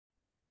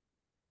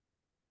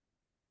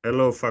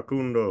Hello,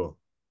 Facundo.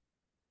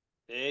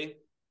 Hey,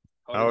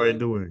 how are you How are you doing?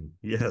 doing?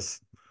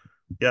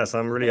 Yes,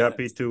 I'm really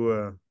happy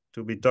to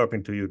be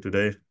talking to you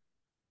today.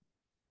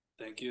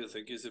 Thank you.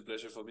 Thank you. It's a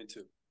pleasure for me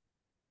too.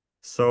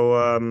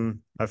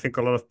 I think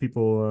a lot of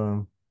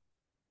people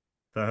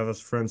that have as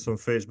friends on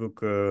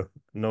Facebook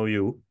know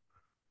you,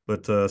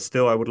 but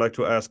still, I would like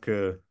to ask,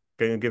 can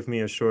you give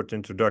me a short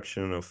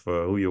introduction of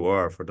who you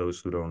are for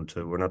those who don't,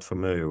 were not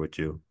familiar with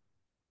you?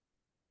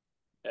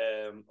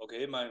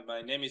 Okay,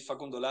 my name is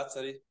Facundo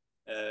Lazzari.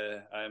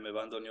 I am a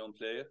bandoneon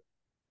player.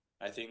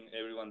 I think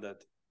everyone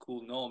that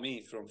could know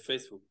me from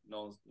Facebook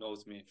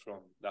knows me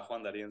from La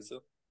Juan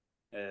D'Arienzo.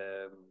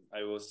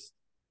 I was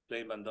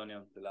playing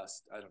bandoneon the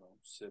last, I don't know,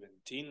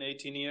 17,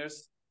 18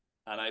 years.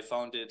 And I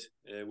founded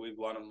with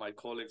one of my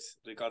colleagues,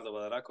 Ricardo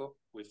Badaraco.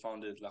 We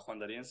founded La Juan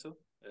D'Arienzo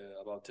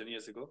about 10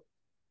 years ago.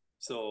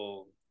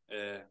 So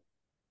uh,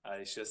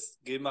 I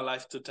just gave my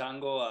life to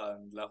tango,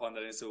 and La Juan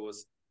D'Arienzo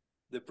was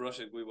the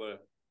project we were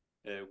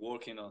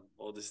working on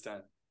all this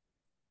time.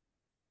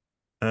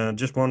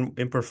 Just one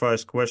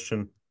improvised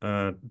question.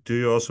 Do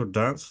you also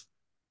dance?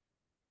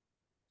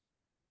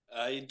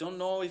 I don't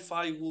know if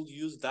I would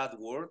use that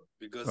word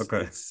because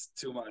Okay, it's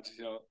too much.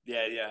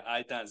 Yeah, yeah,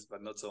 I dance,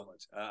 but not so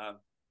much.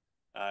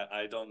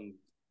 I don't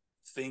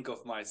think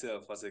of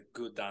myself as a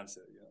good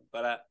dancer,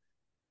 but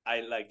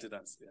I like to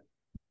dance. Yeah.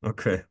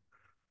 okay.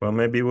 Well,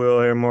 maybe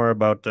we'll hear more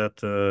about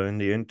that in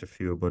the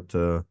interview, but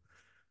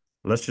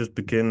let's just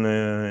begin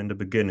in the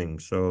beginning.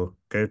 So,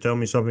 can you tell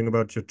me something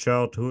about your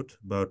childhood,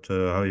 about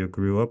how you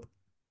grew up?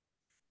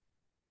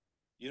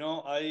 You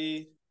know,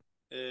 I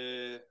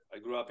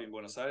grew up in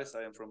Buenos Aires.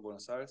 I am from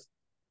Buenos Aires.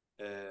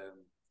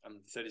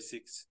 I'm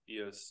 36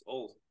 years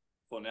old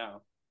for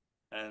now,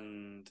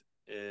 and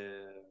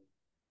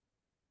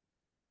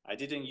I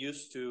didn't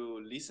used to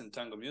listen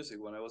tango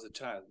music when I was a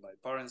child. My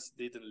parents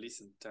didn't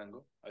listen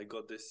tango. I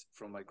got this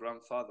from my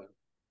grandfather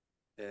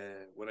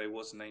when I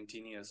was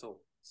 19 years old.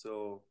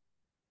 So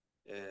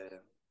uh,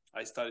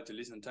 I started to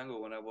listen tango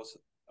when I was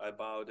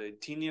about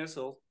 18 years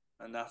old,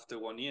 and after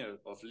 1 year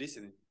of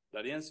listening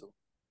D'Arienzo,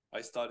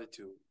 I started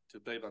to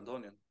play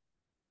bandoneon.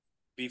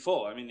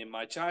 Before, I mean, in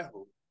my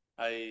childhood,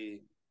 I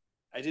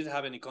I didn't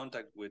have any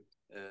contact with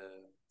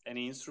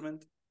any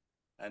instrument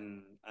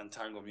and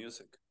tango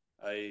music.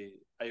 I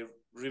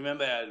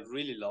remember I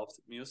really loved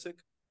music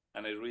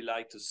and I really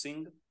liked to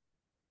sing,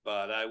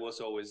 but I was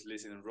always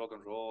listening rock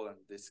and roll and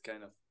this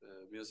kind of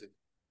music.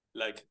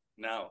 Like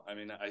now, I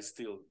mean, I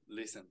still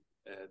listen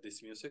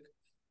this music,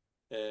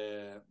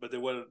 but they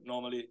were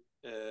normally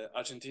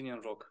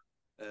Argentinian rock.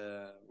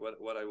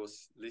 What I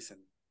was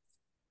listening,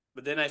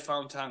 but then I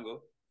found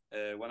tango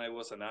when I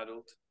was an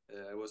adult.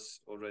 I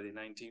was already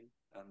 19,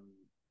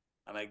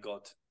 and I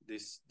got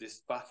this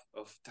path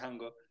of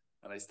tango,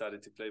 and I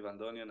started to play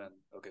bandoneon, and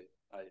okay,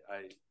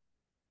 I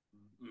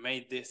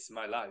made this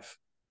my life.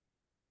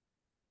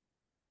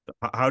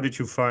 How did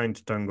you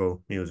find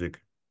tango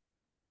music?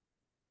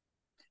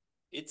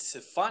 It's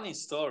a funny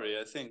story,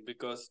 I think,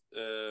 because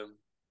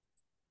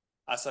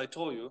as I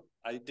told you,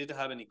 I didn't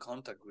have any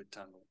contact with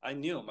tango. I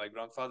knew my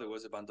grandfather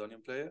was a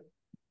bandoneon player,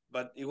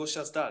 but it was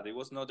just that. It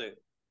was not a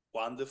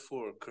wonderful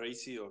or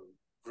crazy or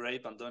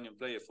great bandoneon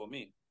player for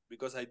me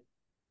because I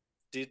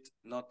did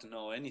not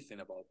know anything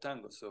about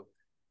tango. So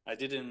I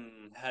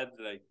didn't have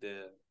like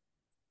the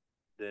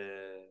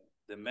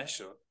the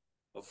measure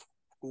of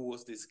who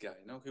was this guy.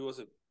 He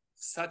was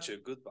such a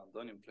good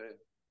bandoneon player.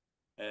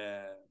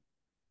 Uh,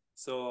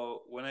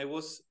 so when I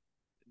was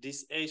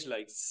this age,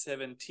 like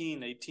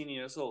 17, 18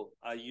 years old,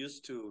 I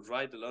used to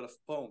write a lot of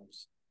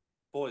poems,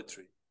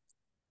 poetry,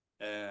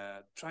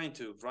 trying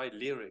to write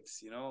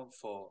lyrics,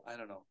 for I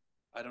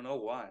don't know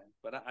why,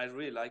 but I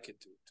really like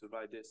it to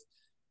write this.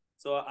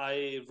 So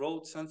I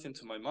wrote something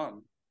to my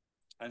mom,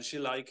 and she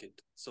liked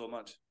it so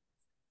much.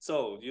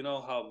 So you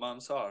know how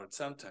moms are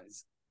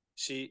sometimes.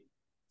 She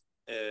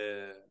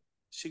uh,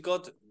 she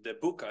got the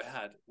book I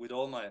had with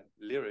all my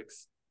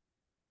lyrics,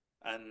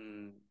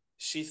 and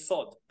she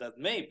thought that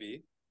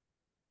maybe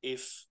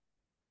if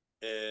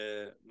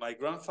my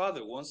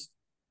grandfather wants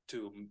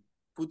to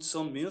put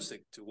some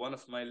music to one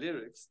of my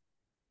lyrics,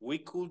 we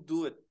could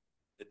do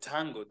a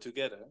tango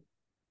together,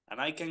 and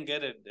I can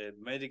get a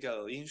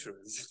medical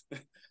insurance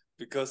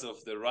because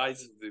of the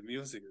rights of the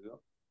music.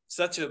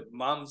 Such a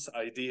mom's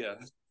idea.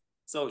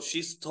 So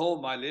she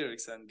stole my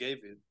lyrics and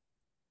gave it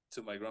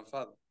to my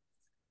grandfather.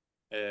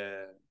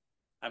 Uh,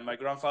 and my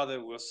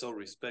grandfather was so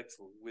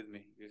respectful with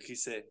me. He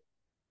said,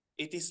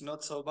 "It is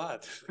not so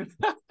bad."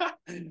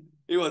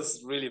 It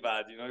was really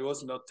bad, It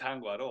was not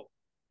tango at all.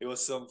 It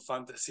was some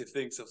fantasy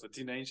things of a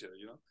teenager.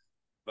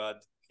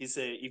 But he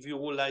said, if you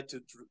would like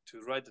to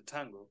write the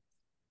tango,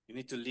 you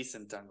need to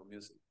listen tango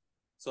music.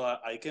 So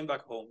I came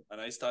back home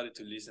and I started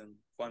to listen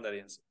Juan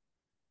D'Arienzo.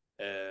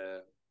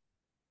 Uh,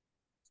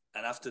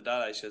 and after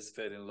that, I just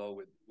fell in love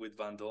with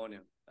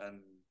bandoneon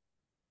and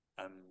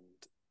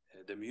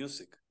the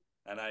music.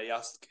 And I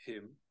asked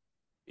him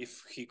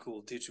if he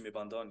could teach me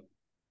bandoneon.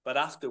 But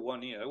after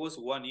 1 year, I was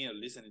 1 year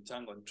listening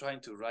tango and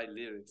trying to write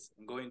lyrics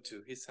and going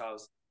to his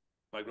house,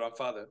 my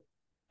grandfather,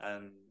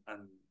 and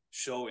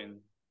showing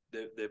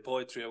the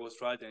poetry I was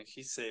writing.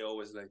 He say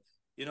always like,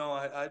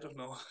 I don't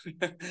know.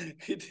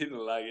 He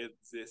didn't like it.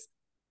 This,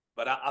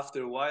 but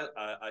after a while,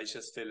 I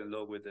just fell in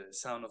love with the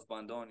sound of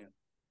bandoneon.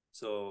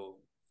 So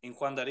in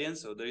Juan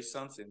D'Arienzo, there is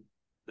something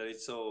that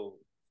is so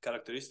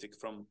characteristic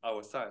from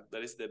our style.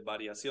 That is the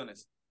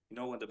variaciones.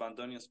 When the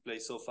bandoneons play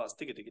so fast,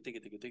 tiki tiki tiki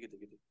tiki tiki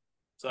tiki.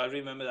 So I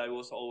remember I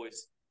was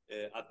always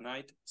at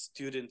night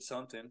studying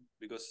something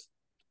because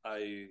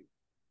I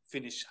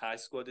finished high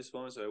school at this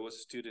moment, so I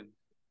was studying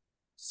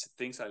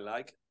things I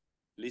like,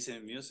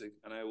 listening music,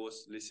 and I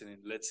was listening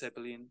Led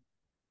Zeppelin,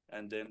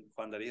 and then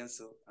Juan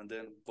D'Arienzo, and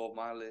then Bob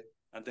Marley,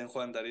 and then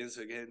Juan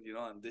D'Arienzo again,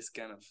 and this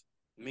kind of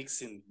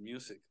mixing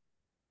music.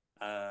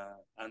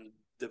 And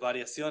the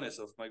variaciones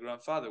of my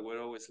grandfather were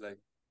always like,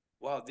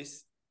 wow,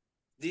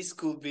 this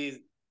could be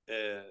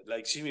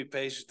like Jimmy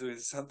Page doing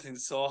something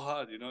so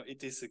hard,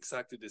 it is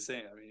exactly the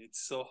same. I mean,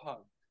 it's so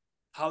hard.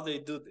 How they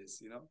do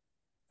this,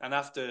 And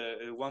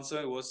after one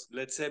song was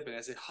Led Zeppelin,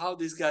 I said, how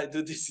this guy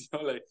do this,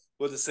 like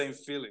with the same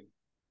feeling.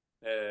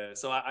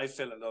 So I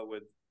fell in love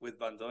with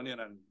bandoneon,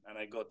 and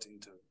I got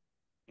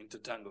into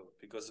tango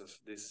because of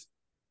these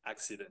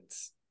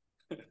accidents.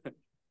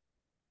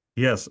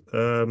 Yes.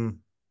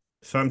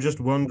 So I'm just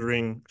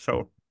wondering.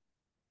 So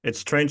it's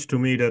strange to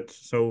me that.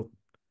 So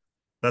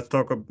let's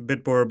talk a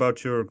bit more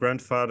about your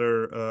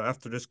grandfather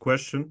after this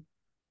question.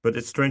 But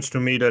it's strange to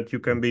me that you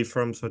can be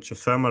from such a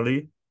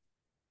family,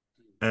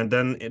 and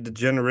then the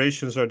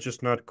generations are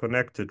just not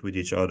connected with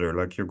each other.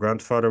 Like your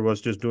grandfather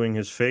was just doing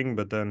his thing,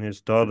 but then his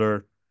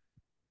daughter,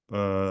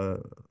 uh,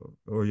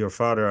 or your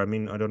father. I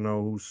mean, I don't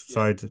know whose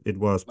Yeah, side it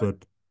was, my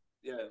but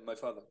my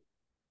father.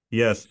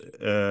 yes,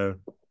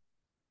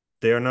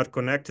 they are not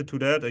connected to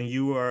that, and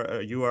you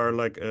are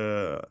like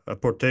a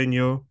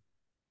porteño.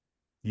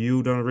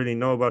 You don't really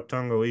know about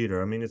tango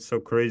either. I mean, it's so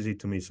crazy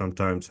to me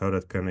sometimes how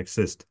that can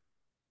exist.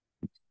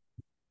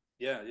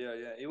 Yeah, yeah,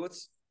 yeah. It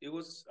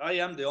was. I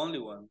am the only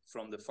one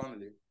from the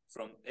family,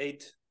 from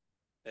 8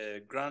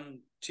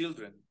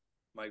 grandchildren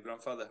my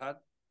grandfather had.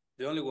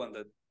 The only one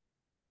that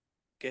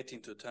get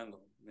into tango.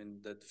 I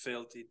mean, that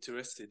felt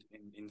interested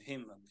in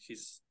him and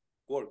his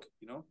work.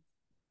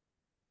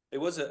 It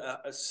was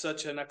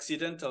such an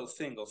accidental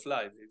thing of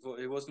life.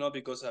 It was not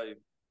because I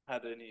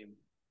had any.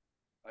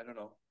 I don't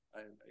know.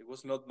 It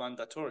was not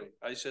mandatory.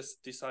 I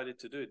just decided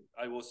to do it.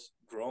 I was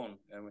grown.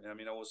 I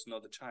mean, I was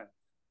not a child.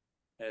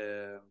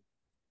 Uh,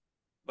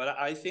 but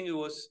I think it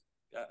was.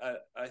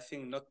 I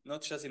think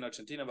not just in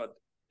Argentina, but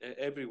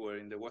everywhere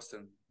in the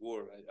Western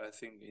world. I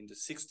think in the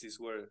 '60s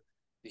were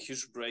a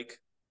huge break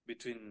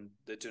between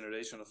the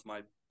generation of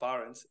my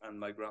parents and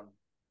my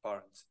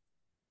grandparents.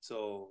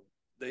 So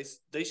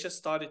they just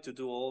started to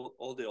do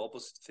all the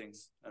opposite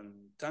things, and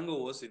tango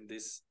was in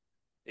this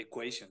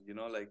equation.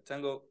 Like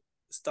tango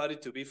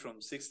started to be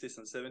from '60s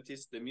and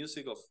 '70s the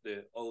music of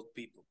the old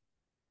people,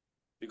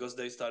 because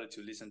they started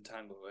to listen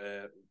tango,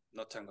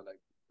 not tango, like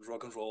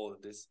rock and roll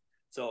and this.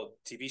 So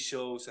TV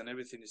shows and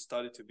everything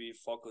started to be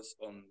focused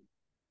on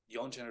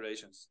young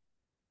generations,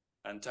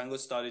 and tango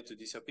started to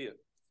disappear.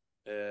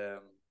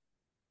 Um,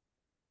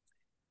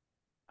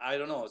 I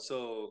don't know.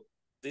 So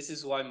this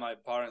is why my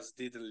parents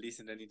didn't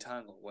listen any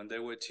tango. When they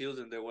were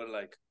children, they were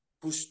like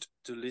pushed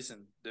to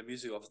listen the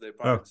music of their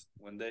Oh, parents.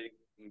 When they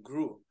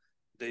grew,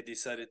 they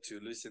decided to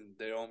listen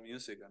their own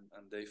music,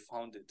 and they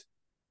found it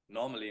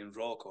normally in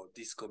rock or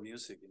disco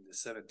music in the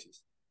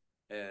 '70s.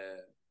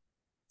 Uh,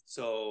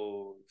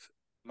 so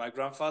my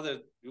grandfather,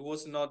 he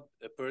was not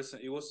a person.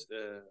 He was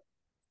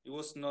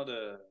not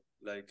a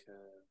like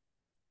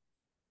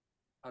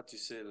how to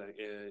say, like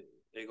a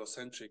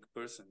egocentric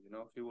person.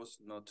 He was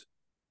not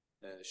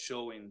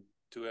showing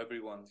to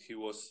everyone he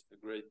was a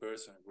great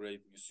person, a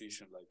great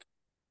musician, like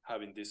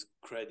having this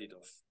credit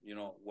of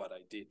what I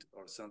did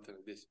or something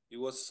like this. He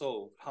was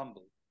so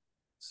humble.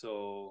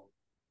 So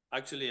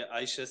actually,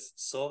 I just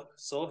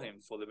saw him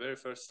for the very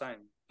first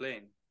time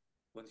playing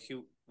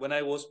when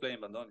I was playing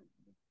bandoneon.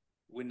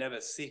 We never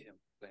see him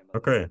playing bandoneon,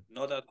 okay.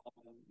 not at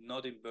home,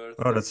 not in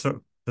Oh, birthdays, that's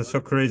not so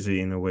in,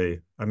 crazy in a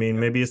way. I mean, yeah,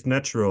 maybe it's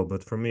natural,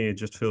 but for me, it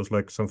just feels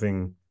like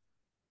something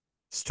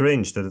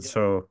strange that it's yeah,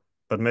 so.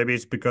 But maybe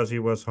it's because he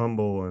was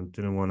humble and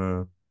didn't want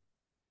to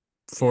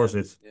yeah, force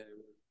it. yeah.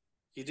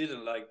 He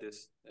didn't like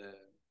this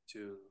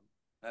to,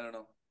 I don't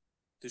know,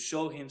 to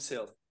show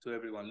himself to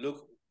everyone.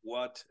 Look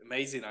what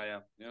amazing I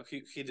am.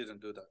 He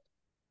didn't do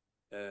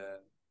that.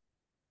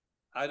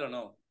 I don't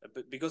know,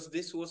 because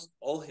this was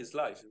all his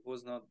life. It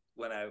was not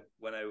when I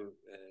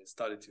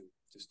started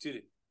to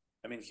study.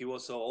 I mean, he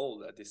was so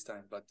old at this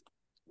time, but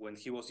when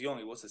he was young,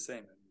 it was the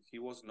same. I mean, he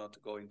was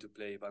not going to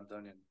play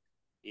bandoneon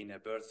in a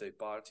birthday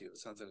party or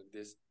something like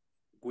this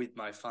with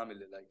my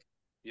family, like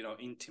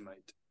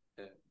intimate.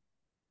 Uh,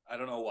 I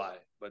don't know why,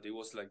 but it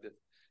was like that.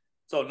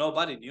 So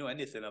nobody knew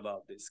anything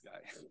about this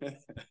guy.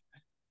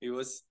 he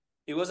was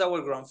he was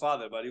our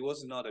grandfather, but he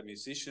was not a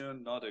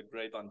musician, not a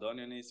great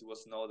bandoneonist. He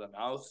was not an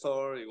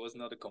author. He was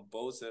not a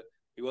composer.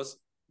 He was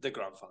the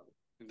grandfather.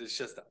 It's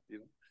just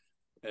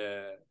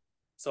that.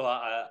 So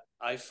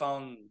I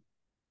found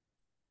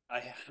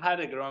I had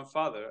a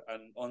grandfather,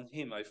 and on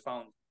him I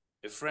found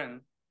a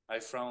friend. I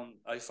found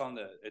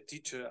a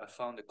teacher. I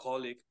found a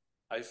colleague.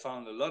 I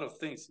found a lot of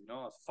things.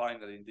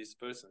 Finally in this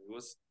person. It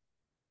was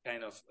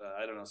kind of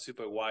I don't know,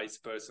 super wise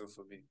person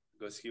for me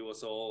because he was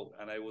so old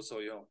and I was so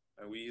young,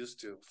 and we used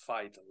to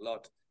fight a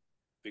lot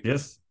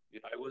Yes.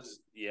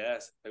 because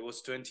I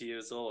was 20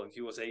 years old.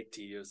 He was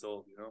 80 years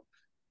old.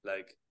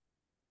 Like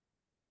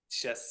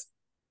just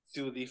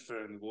two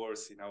different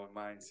worlds in our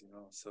minds.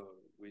 So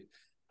we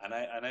and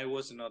I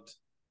was not.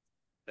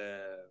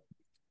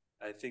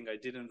 I think I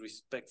didn't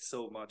respect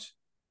so much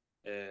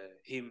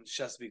him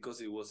just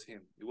because it was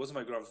him. It was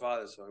my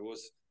grandfather, so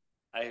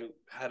I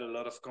had a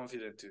lot of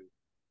confidence to,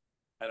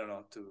 I don't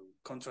know, to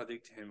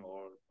contradict him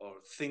or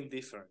think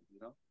different.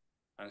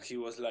 And he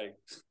was like,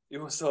 it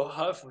was so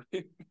hard for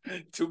him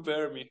to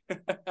bear me.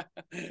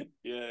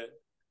 Yeah.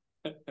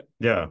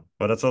 Yeah,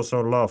 but that's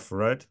also love,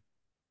 right?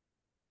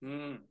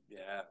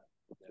 Yeah.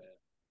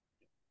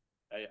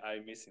 I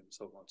miss him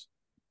so much.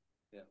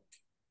 Yeah.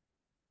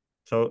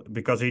 So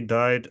because he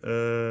died,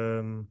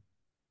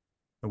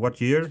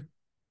 what year?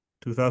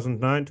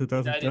 2009, He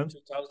died in 2010?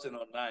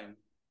 2009.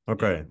 Yeah.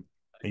 Okay.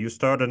 And you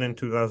started in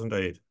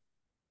 2008.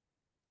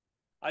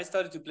 I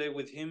started to play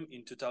with him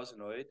in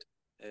 2008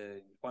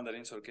 in Juan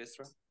D'Arienzo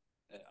Orchestra.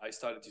 I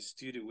started to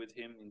study with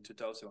him in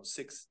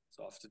 2006.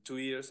 So after 2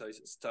 years, I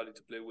started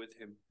to play with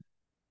him.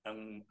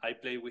 And I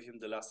played with him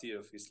the last year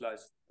of his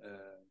life.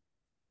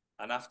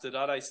 And after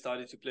that, I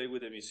started to play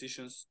with the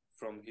musicians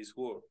from his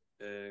work,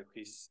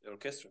 his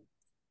orchestra.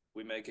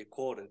 We make a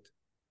quartet.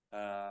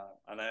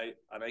 And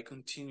I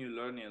continue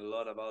learning a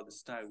lot about the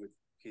style with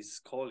his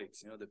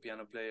colleagues, the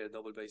piano player,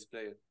 double bass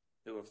player.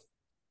 They were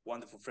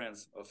wonderful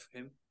friends of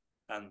him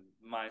and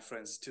my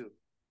friends too.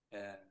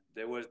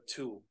 There were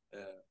two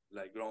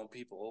like grown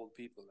people, old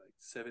people, like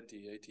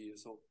 70, 80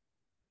 years old.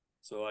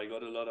 So I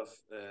got a lot of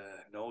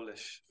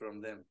knowledge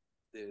from them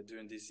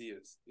during these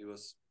years. It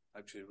was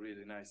actually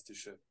really nice to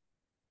share.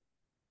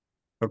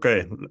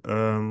 Okay,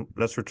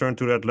 let's return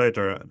to that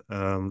later.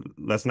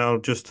 Let's now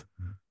just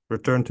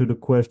return to the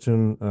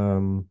question,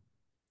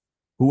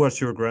 who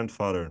was your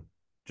grandfather?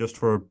 Just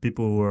for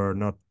people who are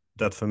not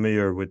that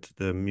familiar with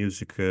the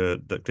music,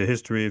 the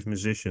history of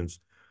musicians.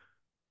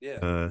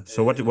 Yeah.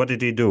 So what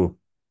did he do?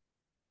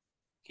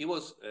 He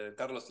was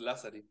Carlos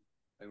Lazzari,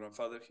 my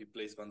grandfather. He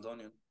plays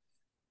bandoneon,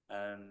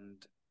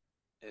 and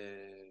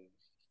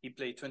he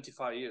played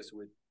 25 years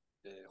with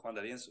Juan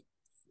D'Arienzo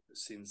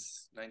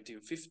since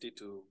 1950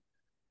 to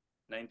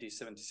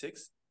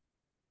 1976.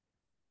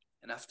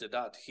 And after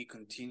that, he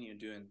continued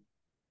doing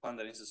Juan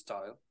D'Arienzo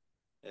style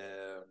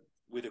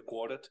with the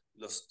quartet,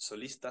 Los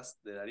Solistas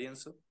de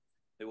D'Arienzo.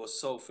 It was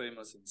so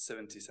famous in the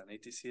 70s and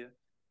 80s here.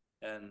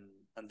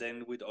 And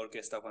then with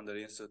Orquesta Juan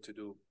D'Arienzo to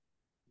do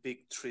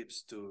big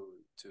trips to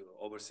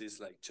overseas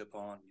like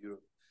Japan,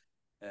 Europe.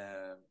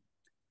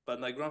 But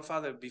my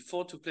grandfather,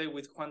 before to play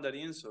with Juan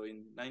D'Arienzo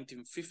in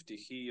 1950,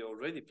 he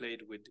already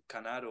played with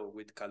Canaro,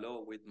 with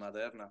Caló, with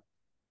Maderna.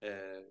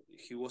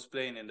 He was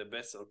playing in the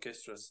best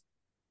orchestras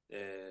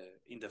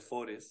in the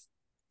 40s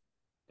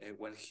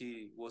when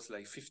he was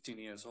like 15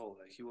 years old.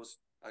 Like he was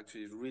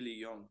actually really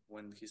young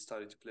when he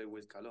started to play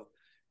with Caló.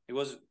 It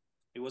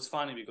was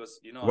funny because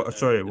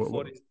Sorry, in the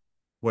 40s.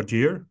 What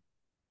year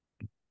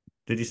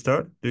did he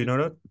start? Do you know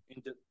that?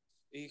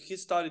 He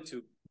started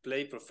to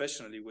play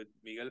professionally with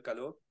Miguel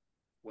Caló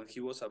when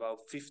he was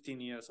about 15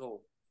 years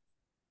old.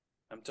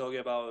 I'm talking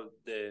about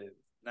the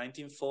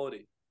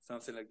 1940,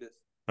 something like this.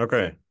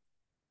 Okay.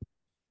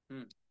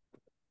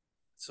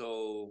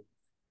 So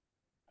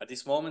at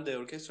this moment, the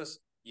orchestras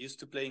used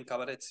to play in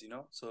cabarets,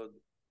 So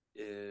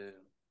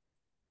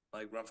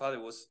my grandfather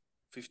was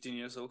 15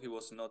 years old. He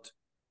was not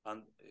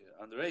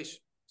underage,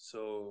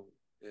 so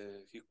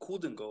he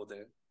couldn't go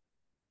there.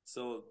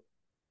 So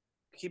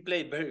he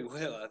played very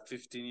well at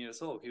 15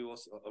 years old. He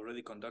was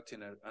already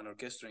conducting an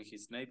orchestra in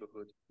his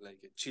neighborhood, like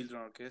a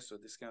children orchestra,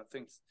 these kind of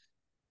things.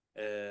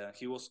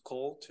 He was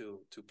called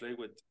to play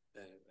with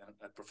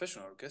a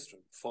professional orchestra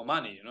for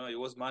money. It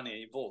was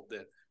money involved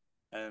there.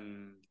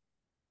 And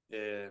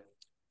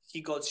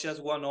he got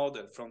just one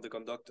order from the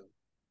conductor.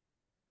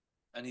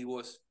 And it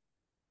was,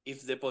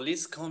 if the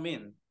police come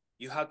in,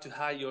 you have to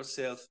hide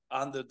yourself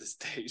under the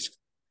stage.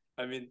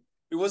 I mean,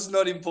 it was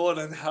not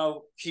important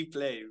how he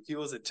played. He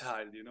was a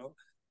child,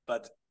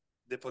 but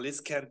the police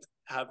can't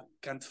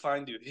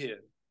find you here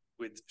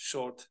with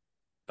short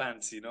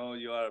pants, you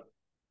are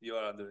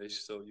underage,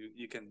 so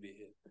you can be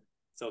here.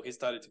 So he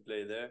started to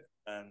play there,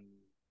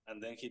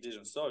 and then he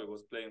didn't stop. He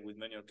was playing with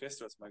many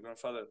orchestras. My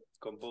grandfather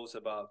composed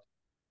about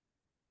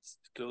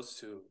close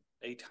to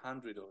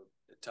 800 or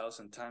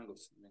 1,000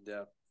 tangos. I mean,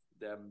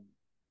 there are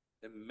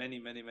many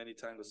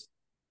tangos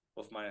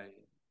of my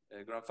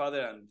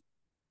grandfather, and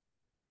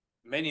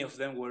many of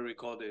them were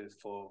recorded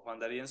for Juan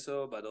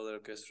D'Arienzo, but other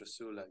orchestras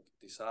too, like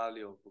Di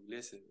Sarli or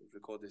Pugliese,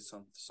 recorded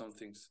some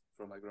things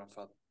from my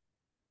grandfather.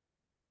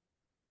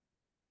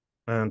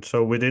 And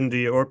so within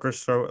the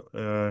orchestra,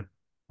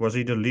 was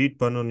he the lead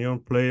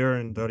bandoneon player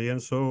in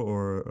D'Arienzo,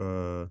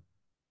 or?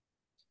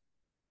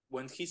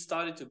 When he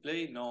started to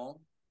play,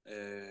 no.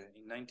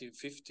 In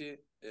 1950,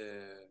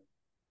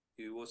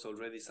 he was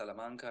already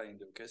Salamanca in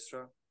the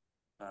orchestra,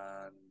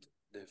 and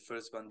the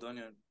first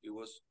bandoneon it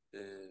was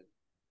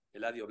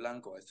Eladio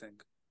Blanco, I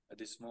think, at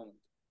this moment.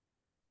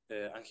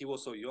 And he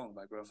was so young.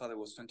 My grandfather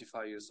was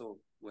 25 years old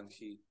when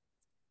he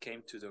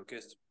came to the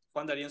orchestra.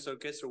 Juan D'Arienzo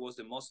Orchestra was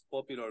the most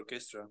popular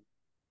orchestra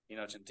in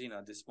Argentina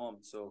at this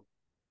moment. So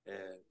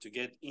to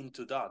get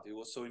into that, it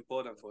was so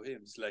important for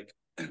him. It's like,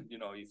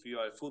 if you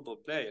are a football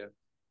player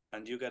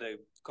and you get a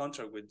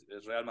contract with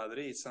Real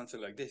Madrid,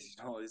 something like this,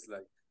 it's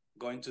like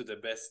going to the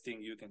best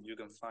thing you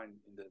can find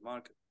in the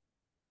market.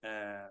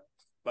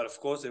 But of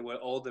course, there were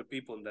older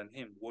people than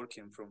him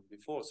working from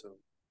before, so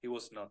he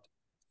was not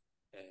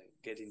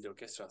getting the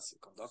orchestra as a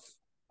conductor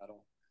at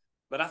all.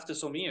 But after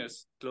some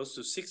years, close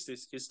to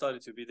 60s, he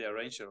started to be the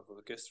arranger of the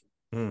orchestra.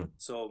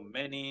 So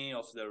many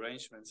of the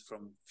arrangements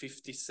from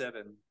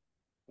 57,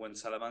 when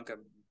Salamanca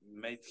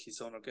made his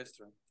own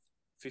orchestra,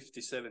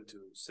 57 to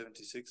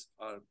 76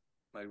 are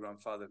my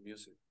grandfather's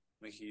music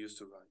when he used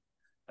to write.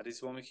 At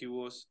this moment,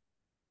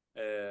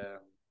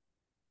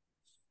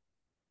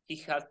 he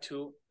had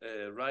to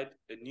write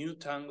a new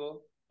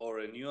tango or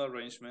a new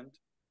arrangement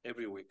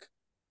every week.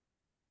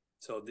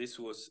 So this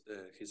was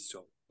his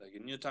job, like a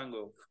new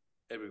tango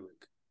every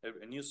week,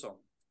 a new song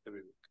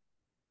every week.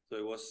 So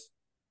it was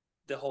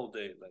the whole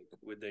day, like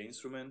with the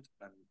instrument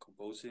and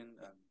composing,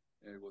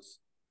 and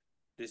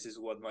this is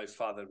what my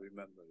father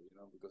remembered,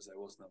 because I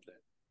was not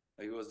there.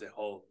 Like, it was the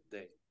whole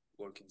day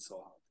working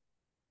so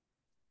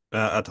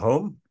hard. At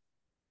home?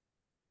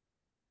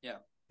 Yeah.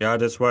 Yeah,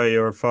 that's why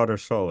your father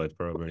saw it,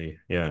 probably.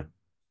 Yeah.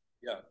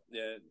 Yeah.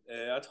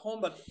 At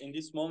home, but in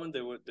this moment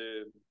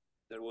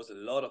there was a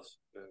lot of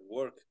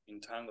work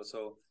in tango.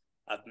 So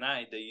at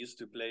night they used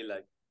to play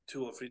like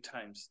 2 or 3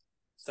 times.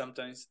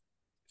 Sometimes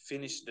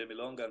finish the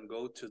milonga and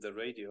go to the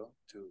radio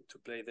to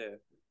play there,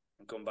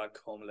 and come back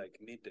home like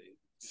midday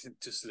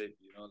to sleep.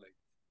 Like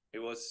it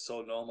was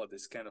so normal.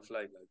 This kind of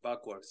like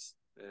backwards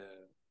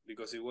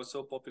because it was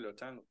so popular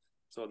tango.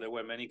 So there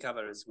were many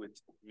cabarets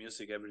with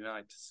music every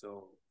night.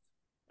 So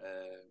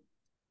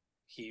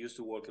he used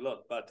to work a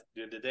lot, but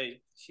during the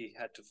day he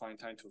had to find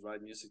time to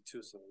write music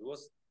too. So it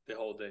was the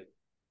whole day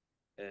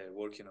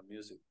working on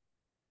music.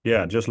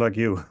 Yeah, just like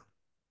you.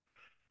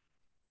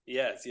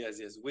 Yes.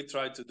 We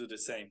try to do the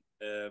same,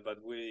 but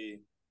we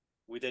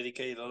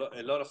dedicate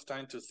a lot of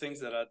time to things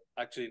that are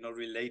actually not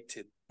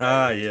related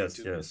directly Yes,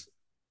 to yes. music.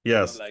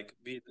 Yes. Like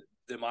being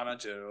the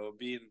manager or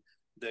being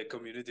the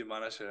community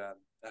manager, and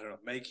I don't know,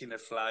 making a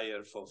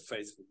flyer for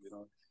Facebook.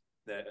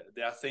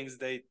 There are things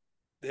they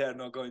are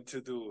not going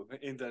to do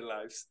in their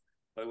lives,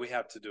 but we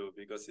have to do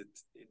because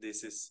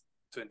this is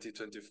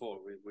 2024.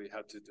 We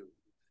have to do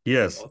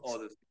Yes. all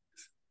the things.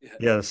 Yeah.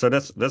 Yeah, so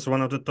that's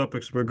one of the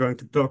topics we're going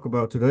to talk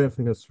about today. I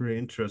think that's really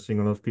interesting.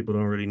 A lot of people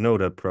don't really know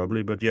that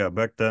probably, but yeah,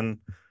 back then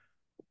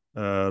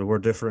there were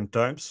different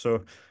times.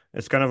 So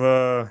it's kind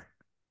of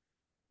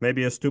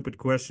maybe a stupid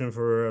question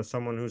for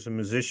someone who's a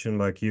musician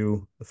like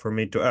you for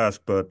me to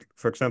ask. But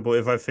for example,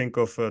 if I think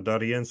of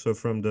D'Arienzo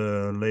from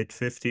the late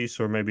 50s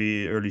or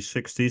maybe early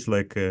 60s,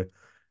 like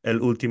El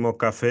Último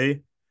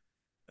Café.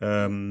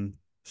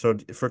 So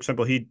for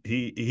example,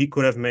 he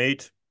could have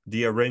made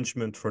the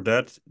arrangement for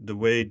that the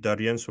way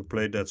D'Arienzo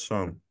played that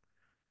song.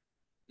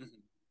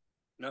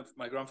 No,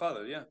 my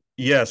grandfather, yeah.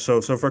 Yeah,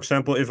 so for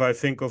example, if I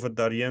think of a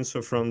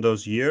D'Arienzo from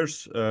those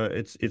years,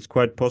 it's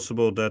quite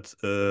possible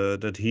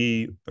that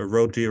he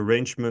wrote the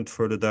arrangement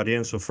for the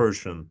D'Arienzo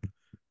version.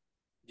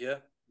 Yeah.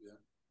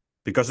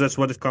 Because that's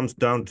what it comes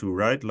down to,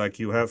 right? Like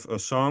you have a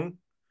song,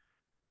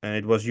 and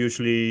it was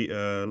usually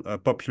a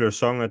popular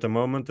song at the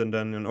moment, and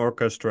then an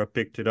orchestra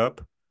picked it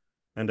up,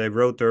 and they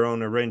wrote their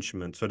own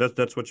arrangement. So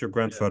that's what your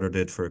grandfather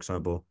did, for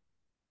example.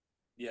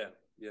 Yeah.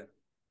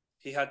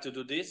 He had to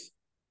do this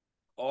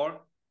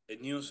or a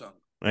new song.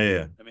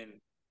 Yeah. I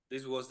mean,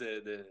 this was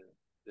the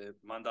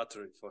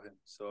mandatory for him.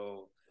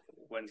 So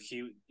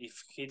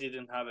if he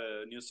didn't have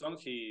a new song,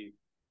 he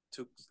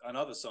took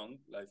another song,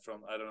 like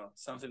from, I don't know,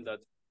 something that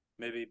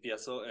maybe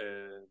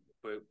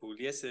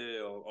Pugliese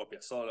or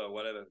Piazzolla or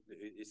whatever,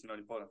 it's not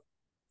important,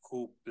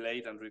 who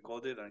played and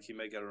recorded, and he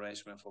made an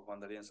arrangement for Juan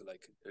D'Arienzo,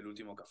 like El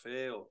Último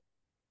Café or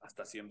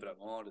Hasta Siempre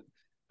Amor.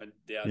 And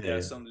there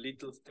are some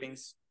little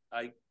things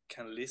I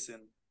can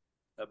listen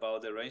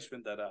about the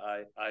arrangement that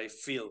I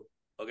feel,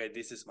 okay,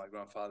 this is my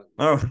grandfather.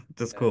 Oh,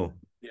 that's cool.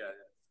 Yeah.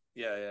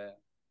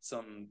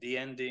 The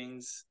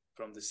endings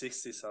from the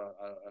 60s are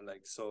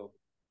like so.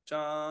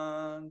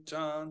 Chan,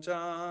 chan,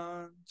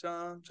 chan,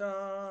 chan,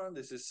 chan.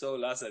 This is so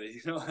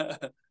Lazzari,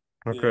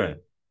 Okay.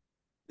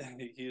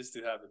 He used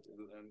to have it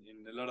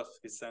in a lot of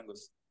his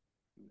tangos,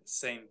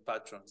 same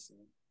patrons.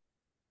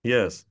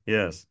 Yes.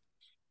 Yeah,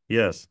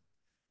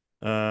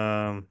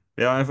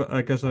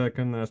 I guess I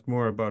can ask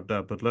more about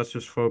that, but let's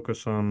just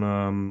focus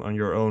on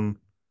your own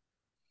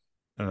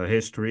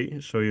history.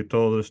 So you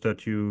told us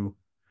that you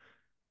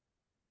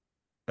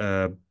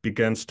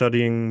began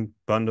studying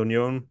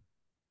bandoneon,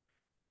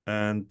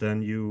 and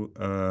then you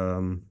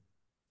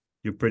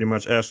pretty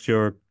much asked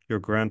your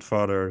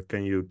grandfather,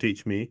 "Can you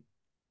teach me?"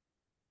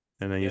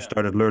 And then you Yeah.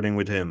 started learning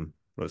with him.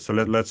 So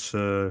let's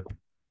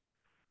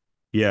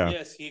Yeah.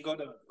 Yes, he got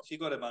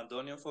a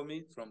bandoneon for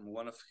me from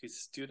one of his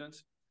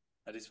students.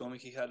 At this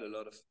moment, he had a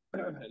lot of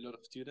a lot of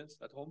students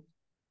at home,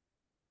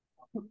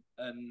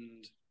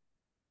 and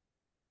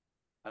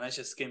I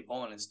just came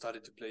home and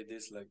started to play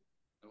this like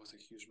it was a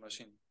huge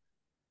machine.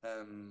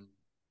 Um,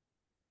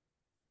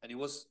 and it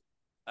was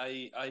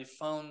I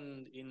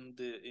found in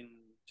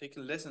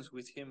taking lessons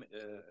with him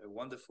a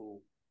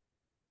wonderful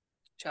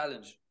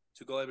challenge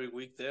to go every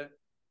week there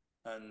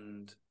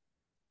and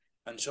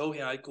show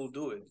him I could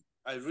do it.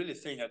 I really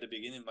think at the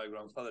beginning my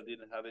grandfather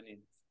didn't have any.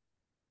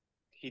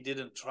 He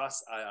didn't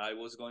trust I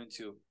was going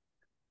to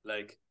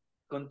like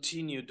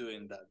continue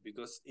doing that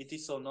because it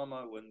is so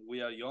normal when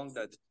we are young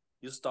that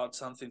you start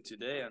something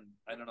today and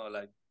I don't know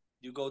like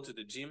you go to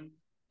the gym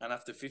and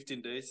after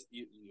 15 days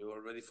you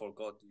already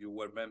forgot you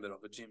were a member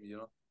of a gym, you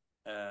know,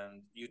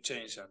 and you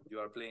change and you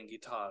are playing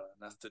guitar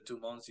and after 2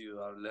 months you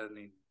are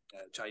learning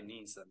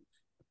Chinese and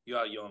you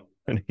are young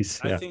and And he's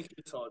I think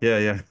he thought yeah,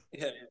 yeah.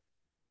 yeah,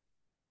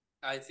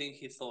 I think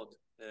he thought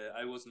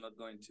I was not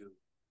going to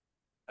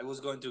I was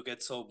going to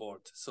get so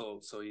bored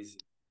so easy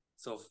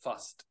so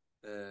fast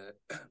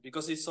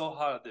because it's so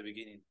hard at the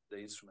beginning. The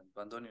instrument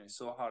bandoneon is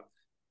so hard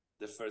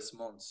the first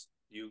months.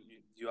 You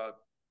are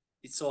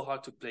it's so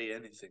hard to play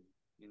anything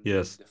in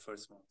Yes. the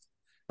first month.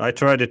 I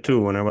tried it too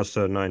And when I was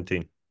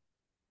 19.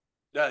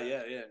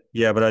 yeah.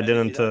 Yeah, but I And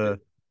didn't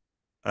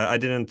I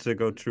didn't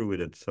go mm, through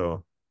with it.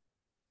 So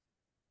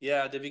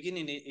yeah, at the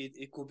beginning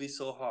it could be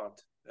so hard.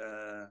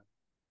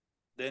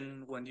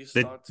 Then when you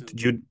did start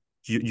to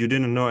you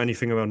didn't know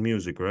anything about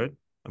music, right?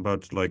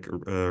 About like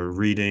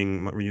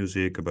reading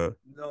music about.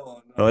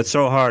 Oh, it's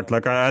so hard. no.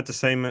 Like I had the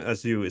same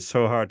as you. It's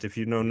so hard if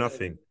you know Yeah.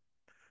 nothing.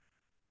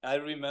 I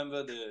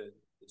remember the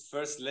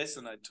first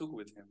lesson I took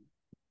with him.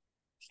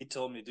 He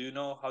told me, "Do you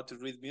know how to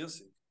read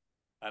music?"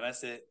 And I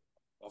said,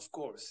 "Of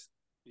course."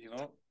 You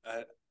know,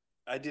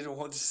 I didn't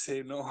want to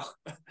say no,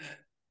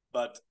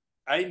 but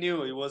I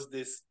knew it was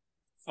this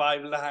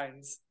 5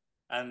 lines,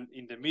 and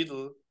in the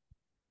middle,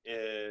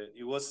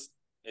 it was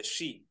a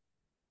she.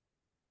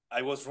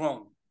 I was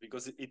wrong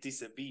because it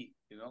is a B.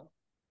 You know,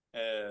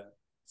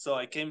 so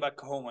I came back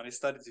home and I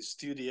started to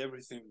study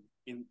everything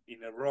in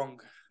a wrong.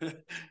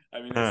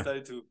 I mean, I Ah,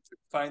 started to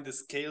find the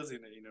scales in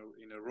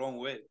a wrong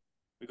way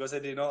because I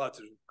didn't know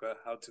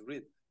how to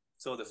read.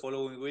 So the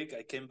following week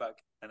I came back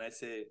and I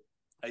say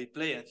I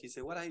play and he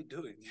said, "What are you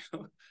doing?" You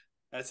know,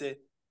 I say,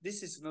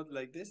 "This is not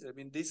like this. I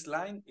mean, this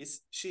line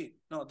is she.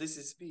 No, this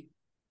is B."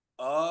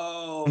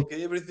 Oh,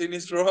 okay, everything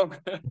is wrong.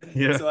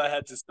 yeah. So I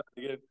had to start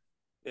again.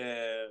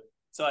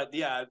 So I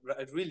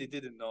really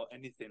didn't know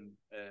anything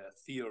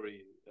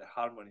theory,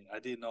 harmony. I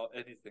didn't know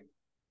anything,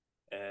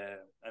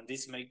 and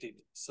this made it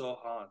so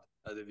hard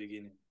at the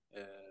beginning.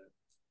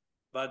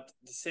 But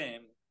the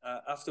same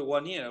after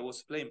 1 year, I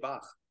was playing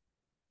Bach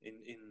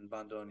in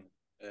bandoneon.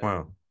 Uh,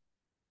 Wow.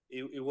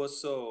 it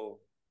was so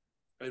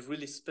I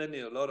really spent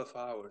a lot of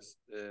hours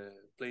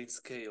playing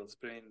scales,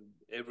 playing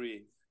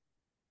every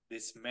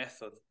this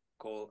method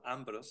called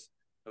Ambrose.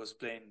 I was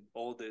playing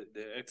all the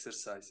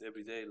exercise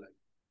every day, like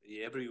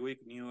every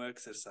week new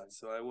exercise.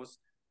 So I was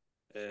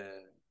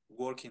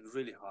working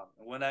really hard.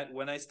 And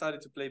when I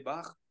started to play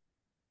Bach,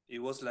 it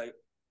was like,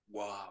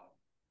 wow,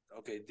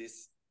 okay,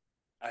 this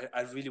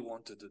I really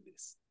want to do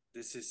this.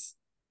 This is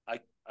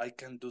I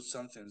can do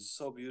something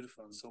so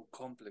beautiful and so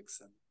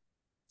complex, and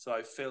so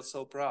I felt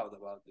so proud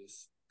about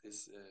this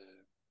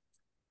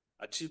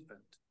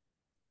achievement.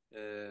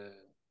 Uh,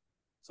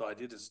 so I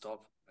didn't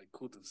stop. I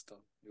couldn't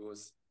stop. It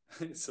was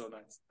it's so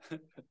nice.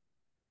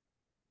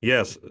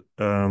 Yes.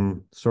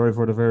 Sorry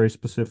for the very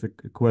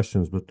specific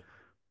questions, but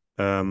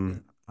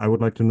I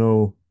would like to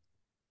know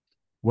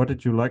what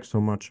did you like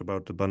so much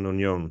about the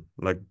bandoneon?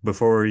 Like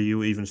before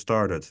you even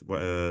started,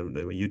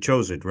 you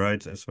chose it,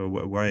 right? So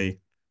why?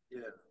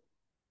 Yeah.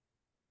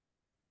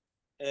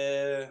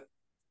 Uh,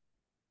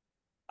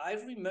 I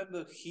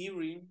remember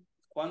hearing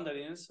Juan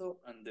D'Arienzo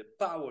and the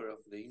power of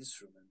the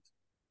instrument,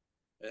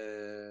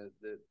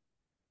 the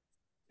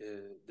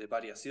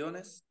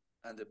variaciones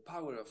and the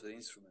power of the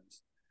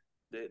instruments.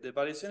 The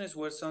variaciones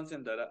were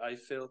something that I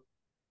felt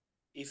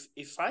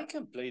if I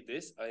can play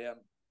this,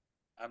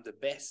 I'm the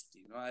best.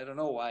 You know, I don't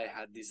know why I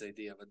had this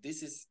idea, but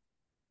this is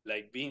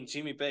like being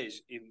Jimmy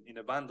Page in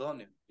a band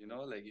on it. You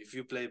know, like if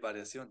you play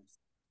variaciones.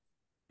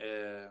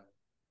 Uh,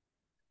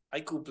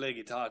 I could play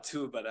guitar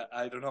too, but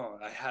I don't know.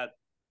 I had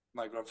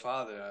my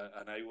grandfather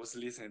and I was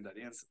listening that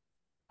answer.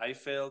 I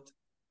felt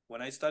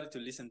when I started to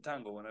listen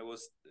tango when I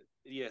was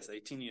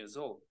 18 years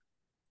old.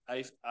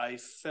 I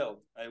felt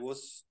I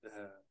was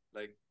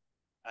like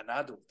an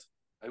adult.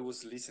 I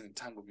was listening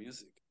tango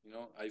music. You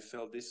know, I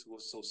felt this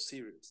was so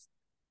serious.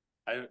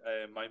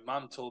 My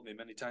mom told me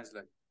many times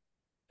like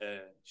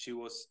she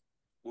was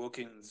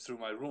walking through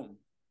my room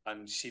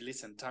and she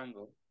listened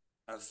tango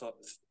and thought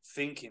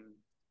thinking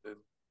uh,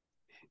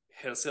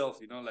 herself,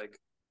 you know, like,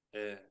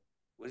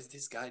 what is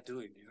this guy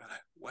doing? You know,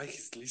 like, why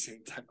he's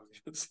listening tango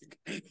music?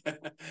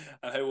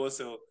 And I was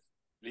so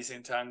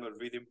listening tango,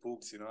 reading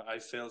books. You know, I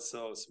felt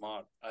so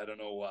smart. I don't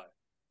know why,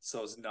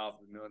 so snob.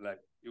 You know, like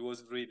it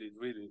was really,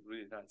 really,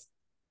 really nice.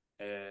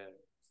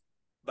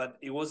 But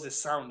it was the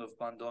sound of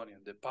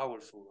bandoneon, the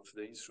powerful of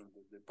the instrument,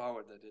 the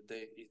power that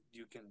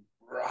you can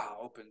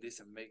open this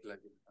and make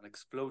like an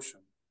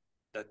explosion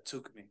that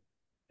took me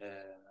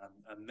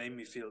and made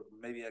me feel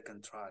maybe I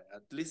can try,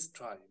 at least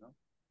try, you know.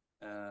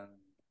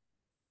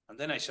 And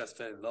then I just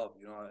fell in love,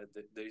 you know.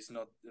 There is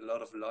not a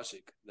lot of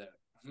logic there.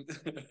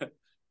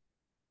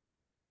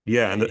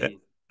 Yeah, and I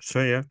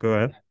so yeah, go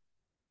ahead.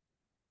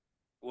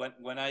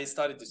 when I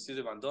started to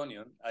study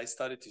bandoneon, I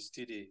started to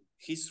study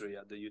history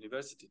at the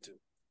university too,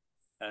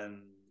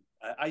 and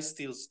I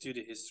still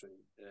study history.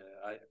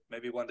 I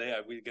maybe one day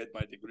I will get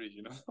my degree,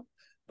 you know,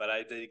 but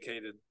I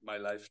dedicated my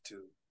life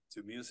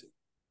to music,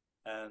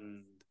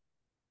 and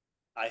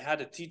I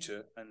had a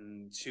teacher,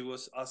 and she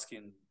was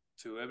asking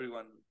to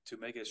everyone to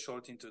make a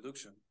short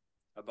introduction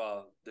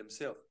about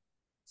themselves.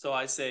 So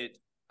I said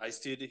I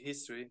study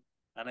history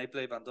and I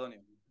play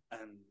bandoneon,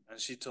 and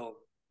she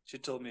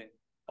told me,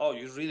 "Oh,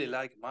 you really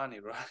like money,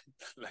 right?"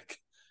 Like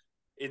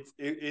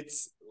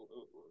it's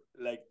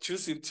like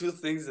choosing two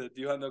things that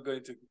you are not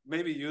going to.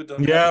 Maybe you don't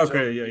have a Yeah, job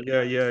okay, in yeah, your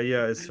yeah, yeah, life.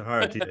 yeah. It's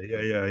hard. Yeah,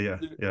 yeah, yeah, yeah,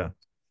 yeah,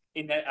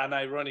 In an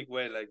ironic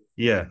way, like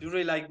yeah, you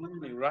really like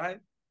money, right?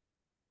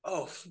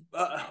 Oh,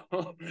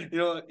 you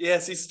know,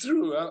 yes, it's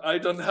true. I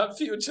don't have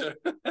future.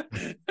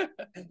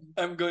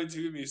 I'm going to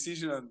be a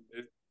musician and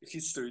a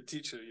history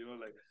teacher, you know,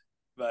 like,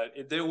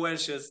 but they were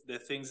just the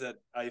things that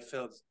I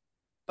felt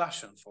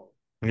passion for.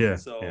 yeah, yeah.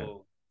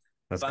 So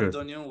That's good.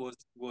 bandoneon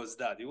was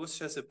that. It was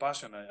just a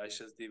passion I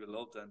just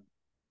developed,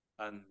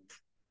 and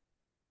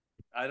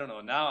I don't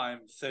know. Now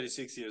I'm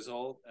 36 years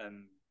old,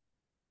 and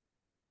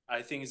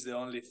I think it's the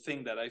only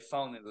thing that I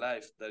found in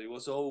life that it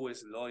was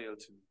always loyal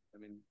to me. I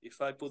mean,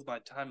 if I put my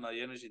time, my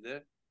energy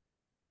there,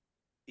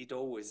 it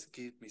always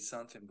gives me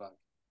something back.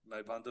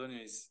 My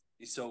bandoneon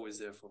is always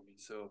there for me.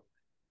 So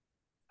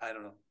I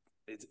don't know.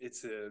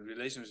 It's a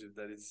relationship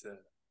that is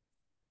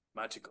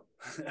magical.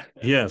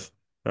 Yes,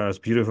 it's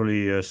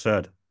beautifully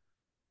said.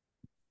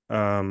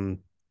 Um,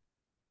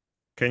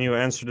 can you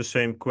answer the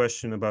same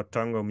question about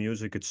tango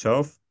music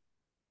itself?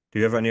 Do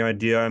you have any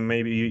idea?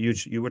 Maybe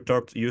you were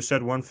talked. You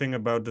said one thing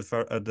about the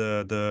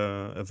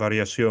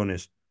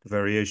variaciones, the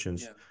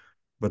variations. Yeah,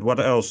 But what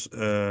else?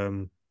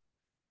 Because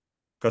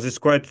it's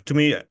quite to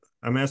me.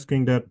 I'm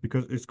asking that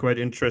because it's quite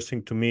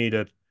interesting to me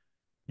that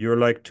you're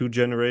like two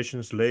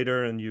generations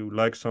later and you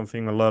like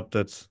something a lot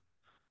that's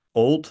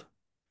old,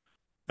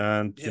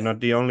 and you're yeah. not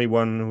the only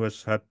one who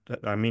has had.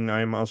 I mean,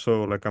 I'm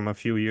also like I'm a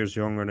few years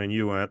younger than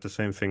you. I had the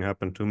same thing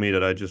happen to me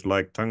that I just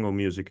like tango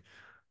music.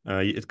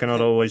 It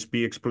cannot always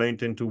be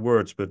explained into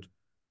words, but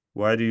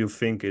why do you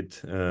think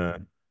it?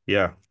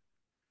 Yeah.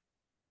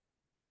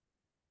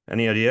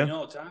 Any You idea?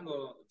 know,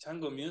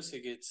 tango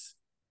music.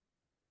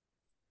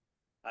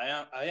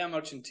 I am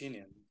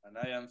Argentinian and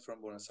I am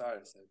from Buenos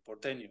Aires,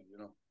 porteño. You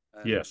know,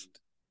 and Yes.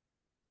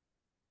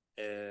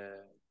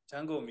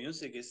 tango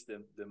music is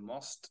the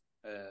most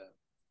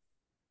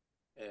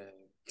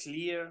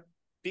clear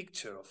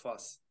picture of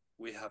us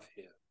we have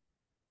here.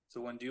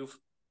 So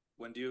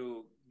when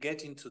you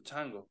get into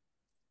tango,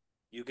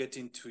 you get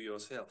into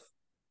yourself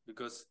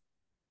because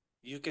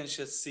you can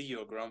just see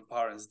your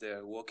grandparents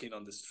there walking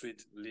on the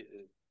street,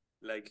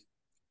 like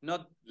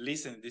not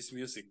listening this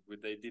music.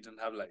 They didn't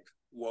have like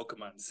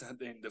Walkmans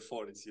in the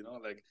 40s, you know,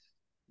 like,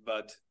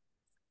 but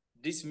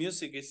this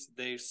music is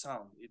their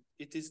sound.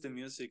 It is the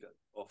music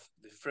of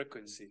the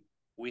frequency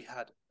we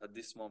had at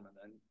this moment,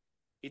 and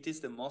it is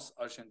the most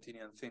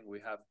Argentinian thing we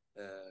have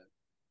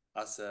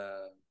as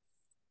a,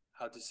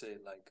 how to say,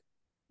 like,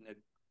 in a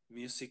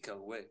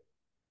musical way.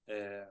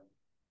 Uh,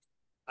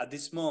 at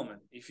this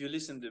moment, if you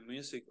listen to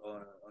music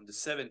on the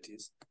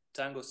 70s,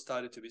 tango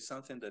started to be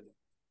something that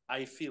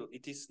I feel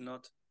it is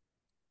not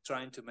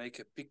trying to make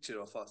a picture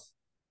of us,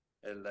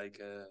 like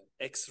a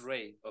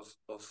X-ray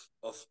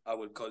of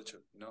our culture.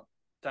 You know,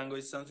 tango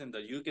is something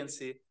that you can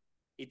see.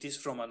 It is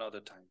from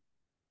another time.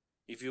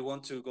 If you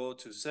want to go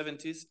to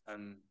 70s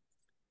and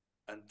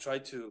try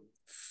to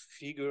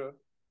figure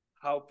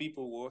how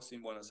people was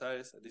in Buenos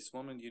Aires at this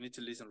moment, you need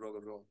to listen rock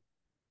and roll.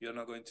 You're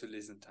not going to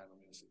listen tango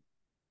music.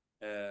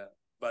 Uh,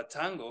 but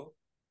tango,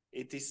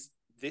 it is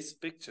this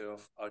picture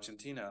of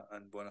Argentina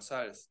and Buenos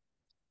Aires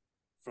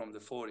from the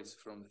 40s,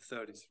 from the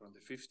 30s, from the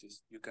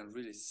 50s. You can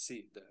really see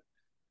it there.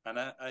 And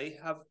I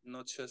have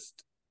not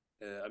just,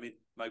 I mean,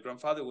 my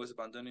grandfather was a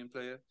bandoneon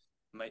player.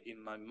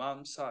 In my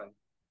mom's side,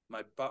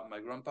 my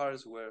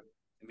grandparents were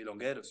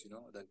milongueros, you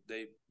know, that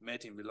they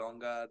met in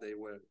milonga. They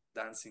were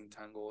dancing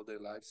tango all their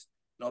lives.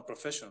 Not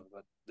professional,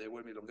 but they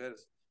were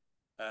milongueros.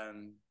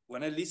 And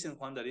when I listen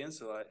Juan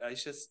D'Arienzo,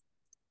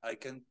 I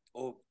can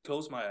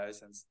close my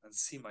eyes and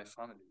see my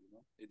family. You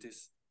know,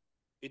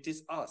 it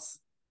is us.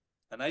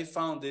 And I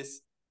found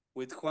this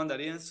with Juan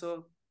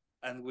D'Arienzo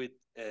and with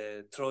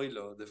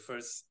Troilo, the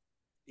first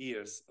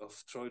years of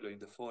Troilo in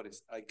the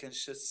 40s. I can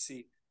just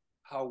see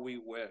how we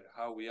were,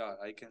 how we are.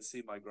 I can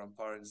see my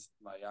grandparents,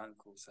 my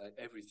uncles,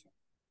 everything.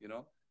 You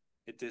know,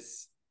 it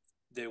is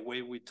the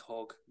way we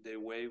talk, the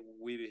way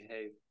we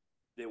behave,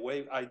 the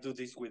way I do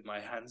this with my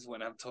hands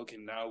when I'm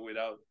talking now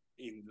without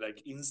in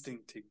like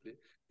instinctively.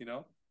 You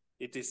know,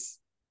 it is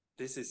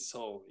this is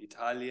so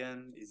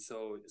Italian, it's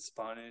so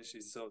Spanish,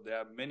 it's so there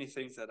are many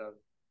things that are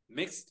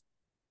mixed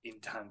in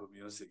tango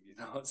music, you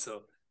know.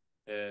 So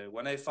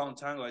when I found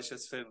tango, I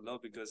just fell in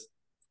love because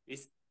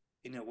it's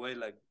in a way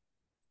like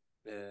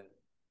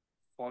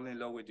fall in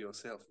love with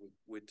yourself,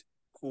 with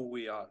who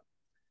we are.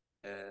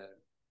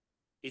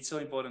 It's so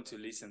important to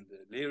listen to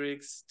the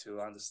lyrics,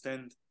 to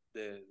understand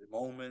the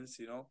moments,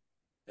 you know,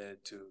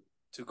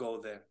 to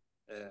go there.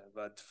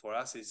 But for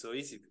us, it's so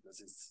easy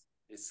because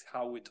it's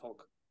how we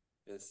talk.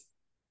 It's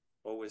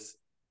always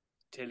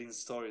telling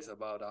stories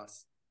about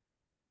us.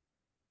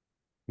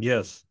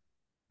 Yes.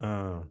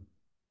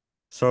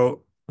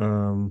 So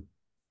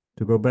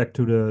to go back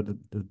to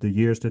the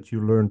years that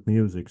you learned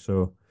music,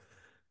 so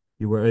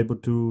you were able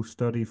to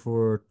study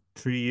for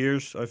 3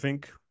 years, I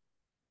think,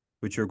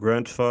 with your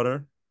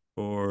grandfather,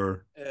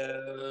 or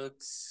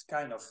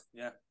Kind of,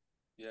 yeah,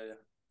 yeah,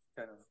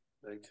 kind of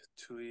like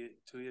 2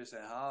 years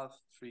and a half,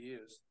 3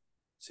 years,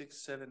 6,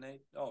 7,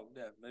 8. Oh,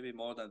 yeah, maybe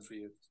more than 3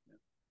 years. Yeah.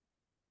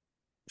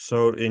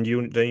 so and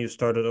you then you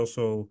started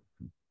also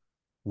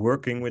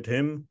working with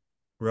him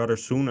rather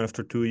soon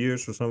after 2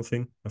 years or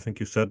something. I think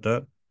you said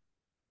that.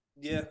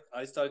 Yeah,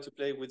 I started to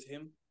play with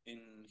him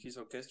in his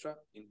orchestra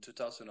in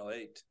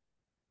 2008,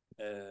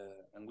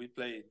 and we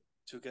played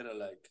together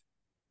like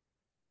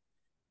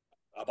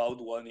about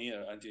 1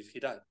 year until he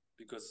died,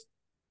 because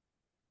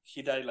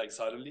he died like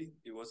suddenly.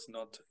 It was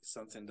not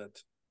something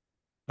that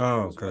he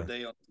Oh, was okay. one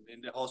day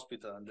in the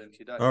hospital and then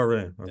he died. Oh,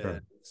 right. Okay.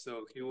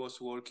 So he was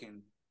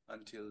working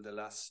until the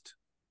last,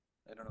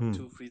 I don't know, Hmm.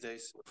 2, 3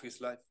 days of his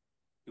life.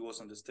 He was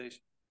on the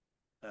stage.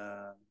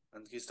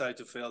 And he started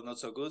to feel not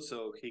so good,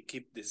 so he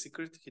kept the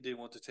secret. He didn't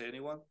want to tell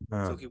anyone,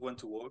 Ah. so he went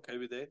to work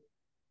every day,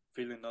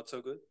 feeling not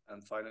so good,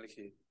 and finally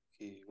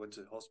he went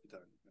to the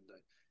hospital and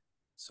died.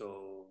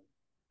 So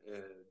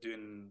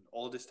during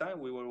all this time,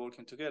 we were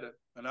working together,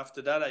 and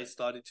after that, I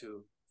started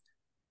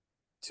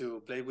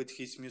to play with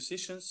his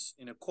musicians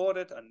in a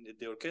quartet and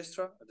the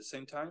orchestra at the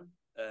same time.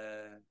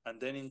 And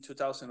then in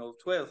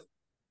 2012,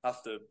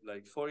 after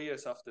like 4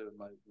 years after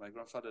my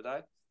grandfather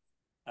died,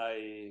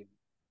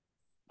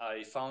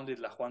 I founded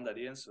La Juan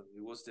D'Arienzo.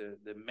 It was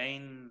the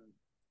main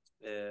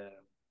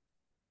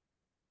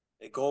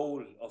a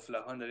goal of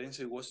La Juan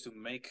D'Arienzo was to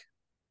make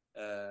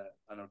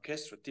an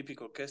orchestra,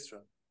 typical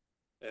orchestra,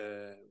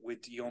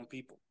 with young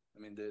people. I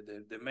mean,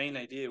 the main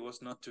idea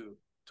was not to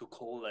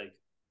call like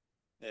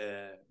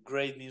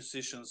great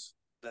musicians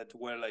that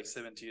were like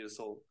 70 years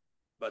old,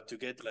 but to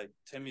get like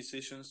 10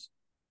 musicians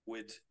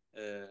with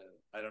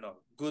I don't know,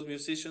 good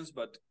musicians,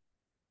 but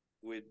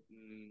with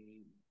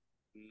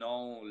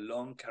no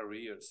long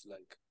careers,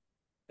 like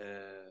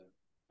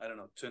I don't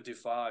know,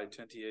 25,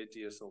 28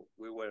 years old.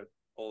 We were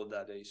all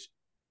that age.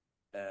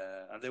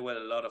 And there were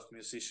a lot of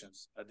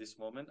musicians at this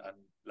moment and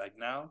like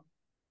now.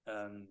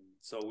 And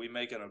so we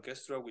make an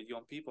orchestra with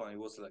young people, and it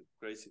was like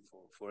crazy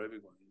for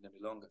everyone in the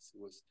milongas.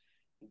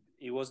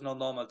 It was not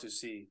normal to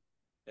see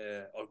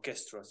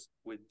orchestras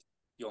with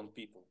young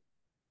people.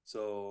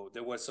 So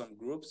there were some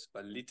groups,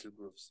 but little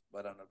groups.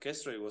 But an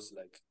orchestra, it was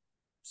like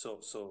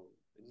so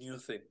a new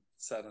thing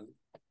suddenly.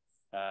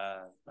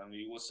 And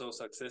it was so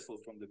successful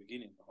from the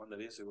beginning. On the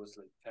list, it was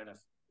like kind of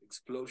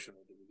explosion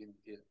at the beginning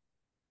here.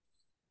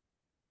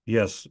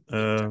 Yes. In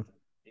time.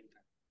 In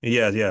time.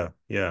 Yeah, yeah,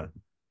 yeah.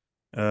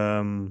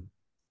 Um,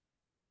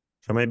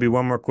 so maybe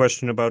one more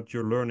question about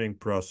your learning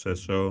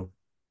process. So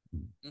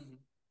Mm-hmm.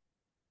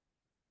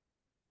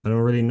 I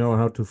don't really know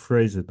how to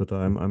phrase it, but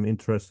I'm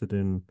interested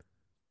in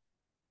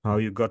how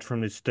you got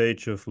from this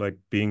stage of like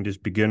being this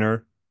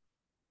beginner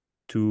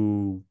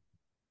to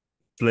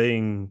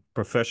playing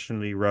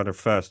professionally rather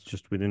fast,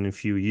 just within a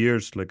few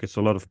years. Like it's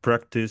a lot of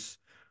practice.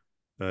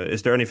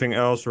 Is there anything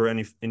else or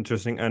any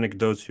interesting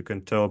anecdotes you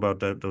can tell about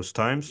those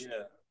times?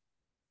 Yeah.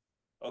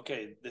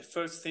 Okay. The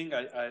first thing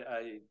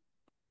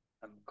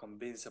I'm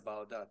convinced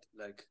about that.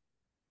 Like,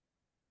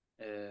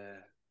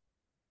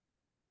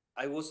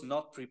 I was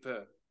not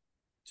prepared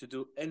to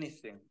do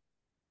anything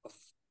of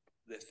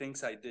the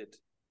things I did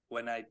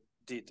when I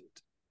did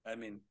it. I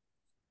mean,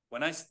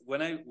 when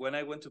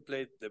I went to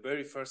play the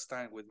very first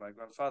time with my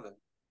grandfather,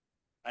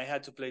 I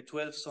had to play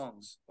 12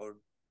 songs or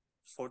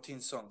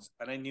 14 songs,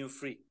 and I knew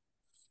three.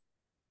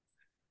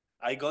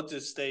 I got to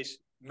the stage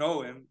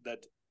knowing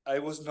that I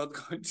was not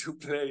going to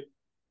play,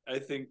 I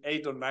think,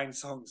 8 or 9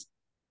 songs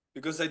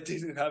because I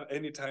didn't have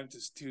any time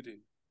to study.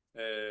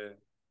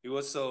 It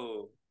was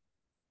so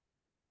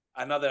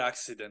another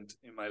accident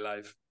in my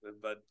life,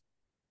 but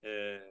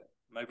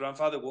my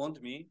grandfather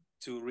wanted me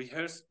to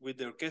rehearse with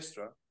the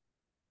orchestra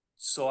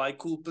so I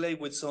could play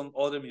with some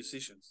other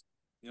musicians,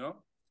 you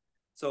know?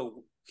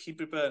 So he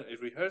prepared a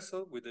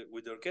rehearsal with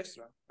the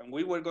orchestra, and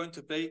we were going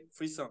to play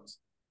 3 songs.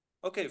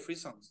 Okay, 3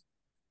 songs.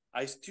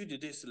 I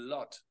studied this a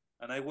lot,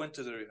 and I went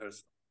to the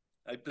rehearsal.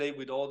 I played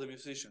with all the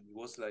musicians. It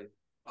was like,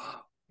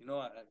 wow, you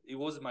know, it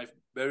was my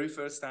very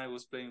first time I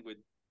was playing with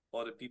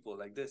other people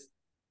like this.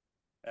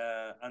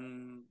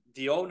 And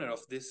the owner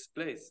of this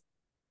place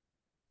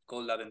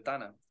called La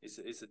Ventana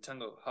is a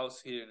tango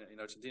house here in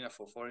Argentina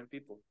for foreign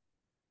people.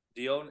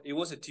 It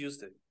was a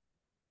Tuesday,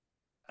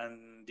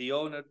 and the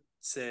owner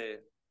said,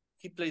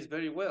 he plays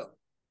very well.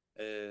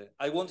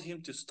 I want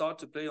him to start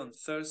to play on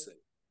Thursday.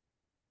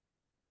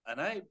 And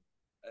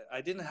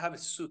I didn't have a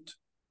suit.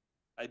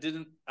 I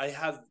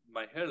had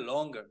my hair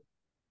longer.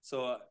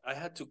 So I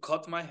had to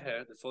cut my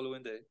hair the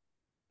following day.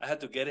 I had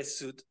to get a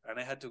suit and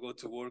I had to go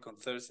to work on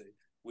Thursday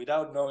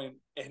without knowing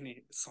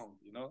any song,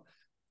 you know.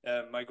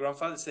 My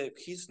grandfather said,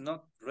 he's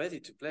not ready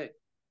to play.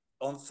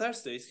 On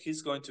Thursdays,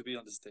 he's going to be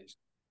on the stage.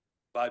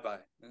 Bye-bye.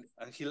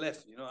 And he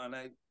left, you know, and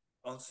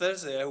on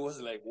Thursday, I was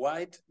like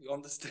white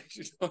on the stage,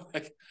 you know,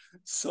 like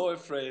so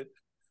afraid.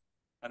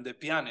 And the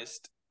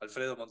pianist,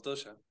 Alfredo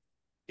Montoya,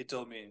 he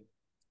told me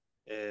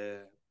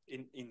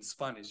in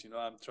Spanish, you know,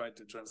 I'm trying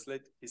to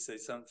translate. He said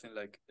something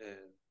like,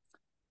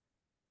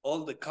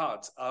 all the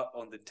cards are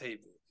on the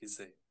table, he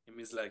said. It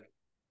means like,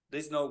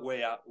 there's no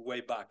way out,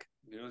 way back.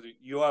 You know,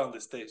 you are on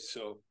the stage,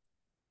 so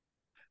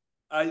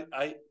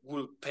I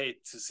will pay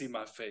to see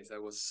my face. I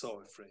was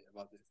so afraid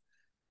about this.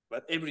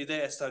 But every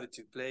day I started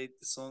to play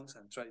the songs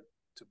and try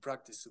to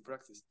practice.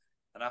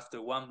 And after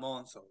 1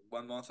 month or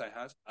 1 month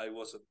I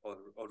was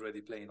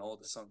already playing all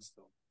the songs.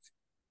 So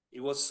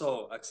it was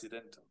so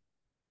accidental.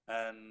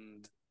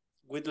 And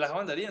with La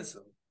Juan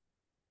D'Arienzo,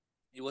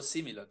 it was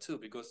similar too,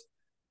 because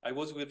I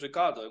was with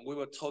Ricardo and we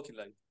were talking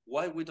like,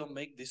 why we don't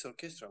make this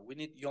orchestra? We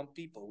need young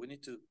people. We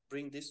need to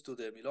bring this to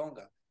the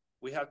Milonga.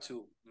 We have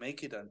to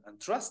make it and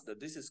trust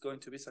that this is going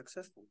to be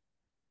successful.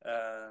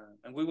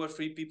 And we were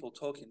 3 people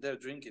talking there,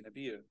 drinking a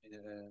beer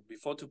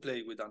before to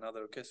play with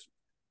another orchestra.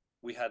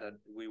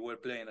 We were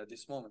playing at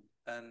this moment,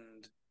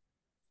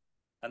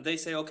 and they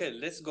say, okay,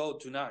 let's go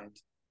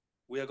tonight.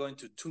 We are going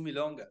to 2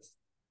 milongas,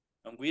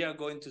 and we are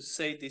going to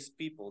say these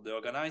people, the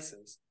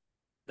organizers,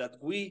 that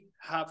we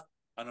have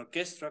an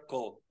orchestra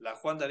called La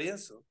Juan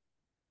D'Arienzo,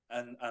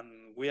 and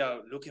we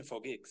are looking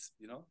for gigs,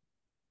 you know.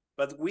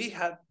 But we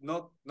had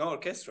no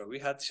orchestra. We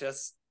had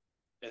just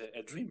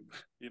a dream,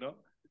 you know.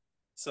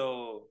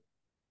 So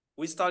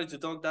we started to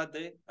talk that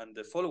day, and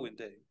the following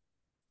day,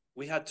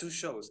 we had 2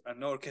 shows and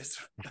no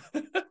orchestra.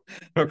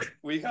 Okay.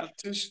 We had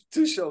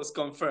two shows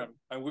confirmed,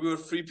 and we were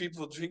 3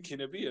 people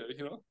drinking a beer,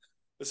 you know.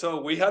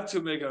 So we had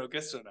to make an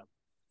orchestra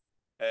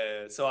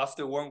now. So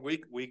after 1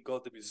 week, we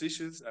got the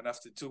musicians, and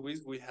after 2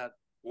 weeks, we had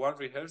 1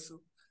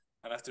 rehearsal,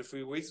 and after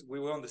 3 weeks, we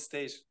were on the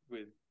stage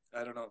with,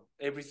 I don't know,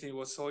 everything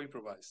was so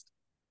improvised,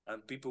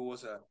 and people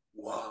was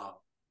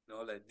wow, you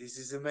know, like, this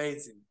is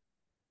amazing.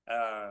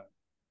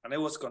 And I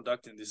was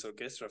conducting this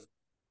orchestra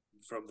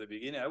from the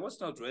beginning. I was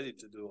not ready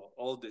to do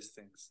all these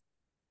things.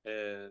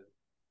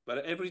 But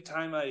every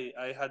time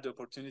I had the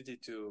opportunity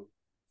to,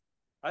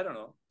 I don't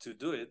know, to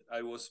do it,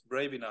 I was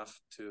brave enough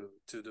to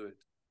do it.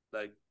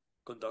 Like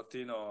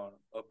conducting or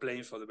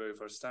playing for the very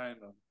first time.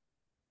 Or,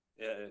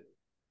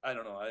 I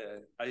don't know,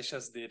 I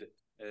just did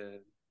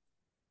it.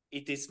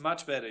 It is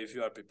much better if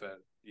you are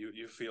prepared.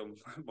 You feel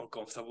more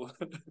comfortable.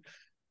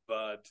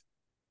 But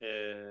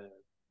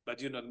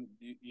you know,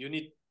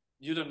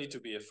 you don't need to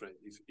be afraid.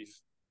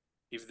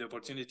 If the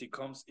opportunity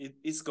comes,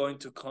 it's going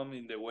to come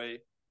in the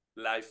way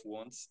life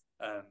wants,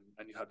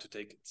 and you have to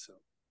take it. So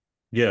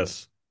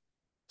Yes.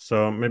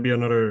 So maybe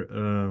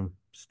another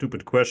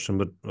stupid question,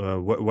 but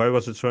why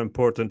was it so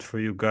important for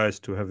you guys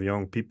to have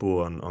young people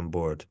on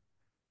board?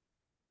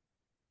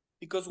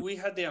 because we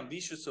had the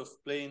ambitions of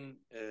playing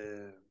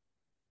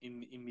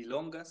in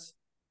milongas.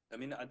 I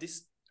mean, at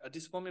this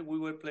moment we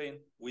were playing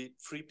with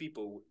 3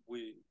 people.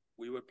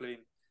 We were playing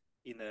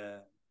in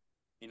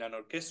an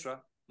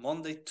orchestra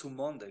Monday to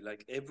Monday,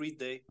 like every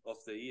day of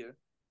the year,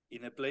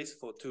 in a place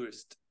for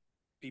tourist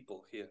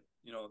people here.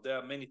 You know, there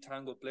are many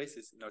tango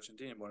places in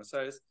Argentina, in Buenos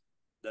Aires,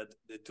 that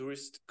the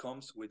tourist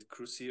comes with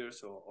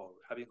cruises or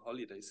having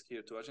holidays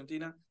here to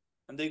Argentina,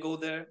 and they go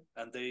there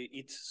and they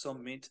eat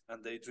some meat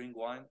and they drink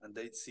wine and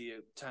they see a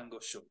tango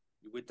show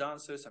with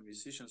dancers and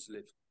musicians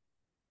live.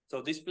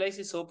 So these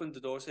places open the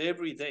doors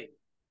every day,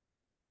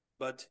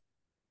 but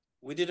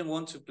we didn't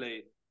want to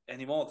play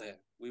anymore there.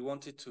 We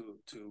wanted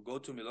to go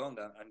to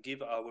Milonga and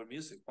give our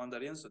music, Juan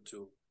D'Arienzo,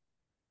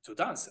 to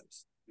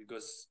dancers,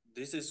 because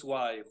this is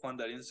why Juan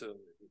D'Arienzo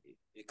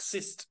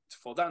exists,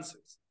 for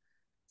dancers.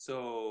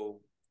 So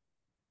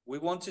we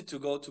wanted to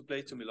go to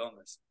play to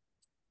milongas.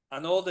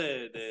 And all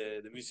the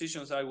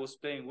musicians I was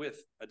playing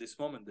with at this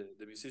moment,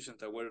 the musicians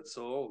that were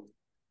so old,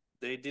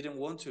 they didn't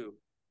want to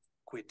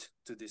quit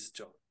to this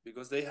job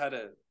because they had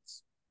a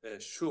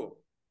sure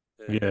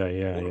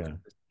work.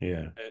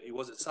 It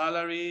was a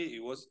salary.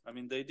 It was, I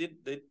mean,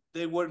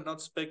 they were not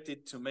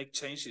expected to make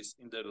changes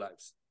in their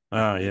lives.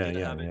 They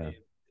didn't have any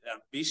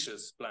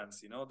ambitious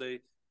plans, you know.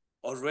 They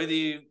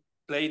already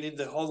played in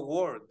the whole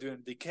world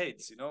during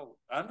decades, you know.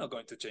 I'm not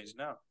going to change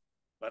now.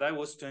 But I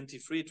was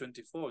 23,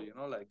 24, you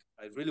know, like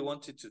I really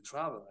wanted to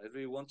travel. I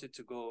really wanted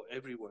to go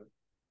everywhere.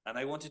 And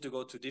I wanted to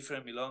go to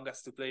different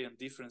milongas to play on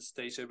different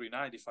stage every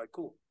night if I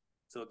could.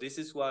 So this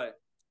is why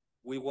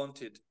we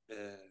wanted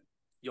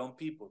young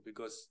people,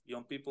 because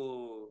young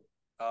people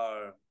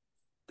are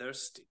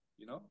thirsty,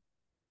 you know?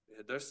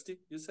 Thirsty,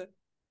 you said?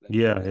 Like,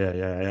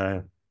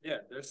 Yeah,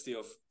 thirsty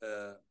of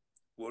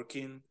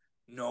working,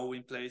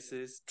 knowing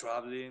places,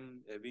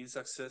 traveling, being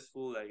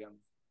successful,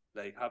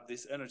 like have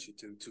this energy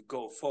to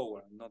go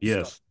forward and not stop.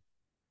 Yes.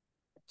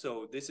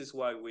 So this is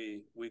why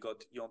we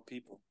got young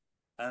people,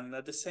 and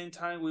at the same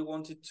time we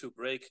wanted to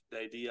break the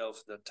idea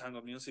of the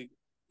tango music.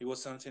 It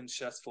was something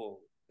just for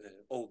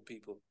old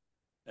people.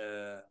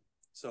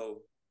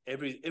 So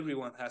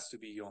everyone has to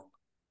be young.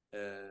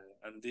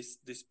 And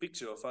this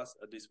picture of us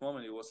at this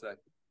moment, it was like,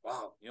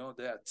 wow,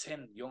 there are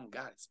 10 young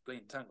guys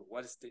playing tango.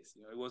 What is this?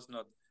 It was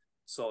not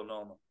so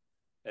normal.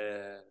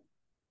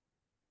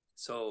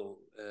 So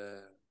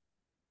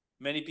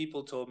many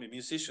people told me,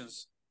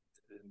 musicians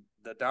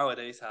that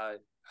nowadays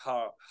have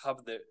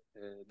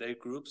their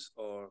groups,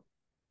 or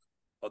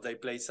they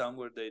play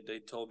somewhere. They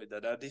told me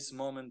that at this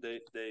moment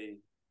they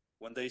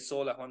when they saw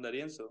La Juan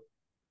d'Arienzo,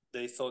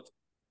 they thought,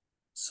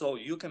 so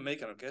you can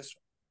make an orchestra.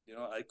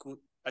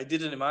 I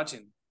didn't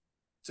imagine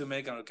to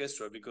make an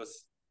orchestra,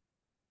 because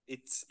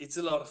it's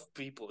a lot of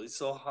people. It's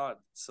so hard.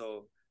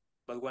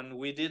 But when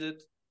we did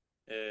it,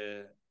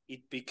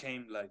 it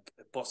became like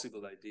a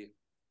possible idea.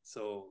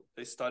 So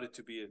they started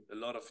to be a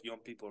lot of young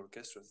people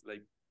orchestras,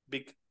 like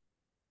big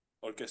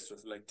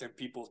orchestras, like 10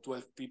 people,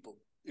 12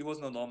 people. It was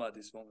not normal at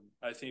this moment.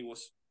 I think it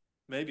was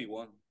maybe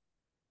one,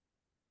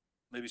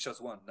 maybe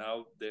just one.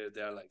 Now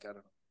they're like, I don't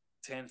know,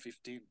 10,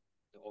 15,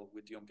 all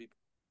with young people.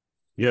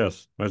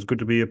 Yes, it's good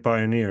to be a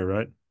pioneer,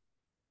 right?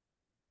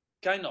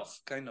 Kind of,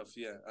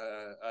 yeah.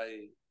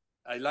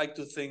 I like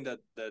to think that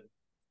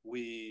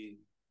we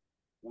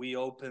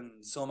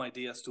open some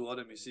ideas to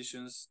other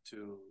musicians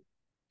to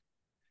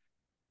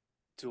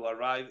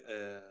arrive,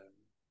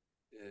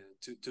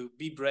 to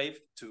be brave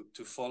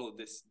to follow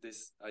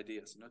these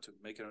ideas, to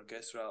make an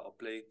orchestra or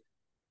play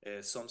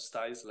some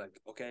styles,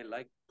 like, okay,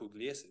 like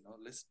Pugliese,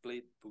 let's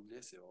play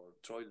Pugliese or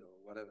Troilo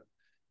or whatever.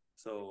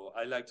 So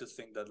I like to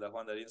think that La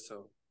Juan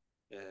d'Arienzo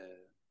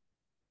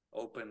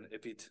open a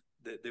bit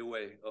the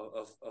way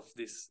of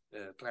these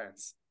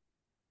plans.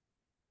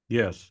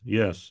 Yes,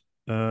 yes.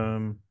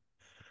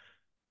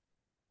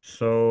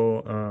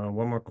 So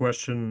one more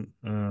question,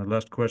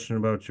 last question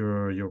about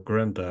your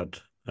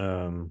granddad.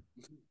 So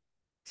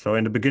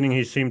in the beginning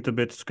he seemed a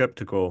bit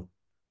skeptical,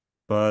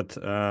 but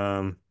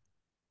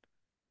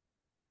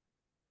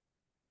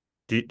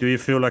do you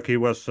feel like he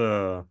was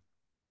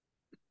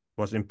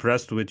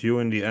impressed with you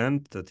in the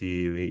end? That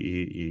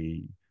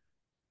he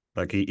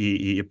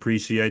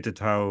appreciated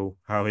how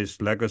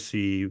his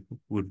legacy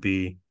would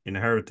be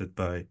inherited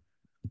by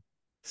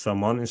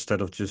someone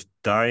instead of just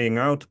dying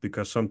out,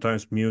 because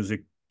sometimes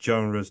music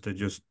genres, they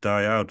just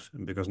die out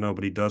because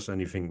nobody does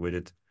anything with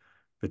it.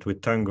 But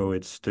with tango,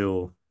 it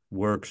still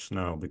works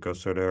now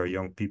because there are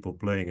young people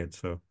playing it.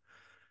 So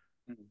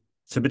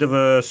it's a bit of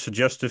a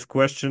suggestive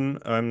question.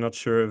 I'm not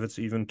sure if it's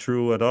even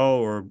true at all,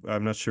 or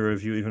I'm not sure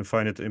if you even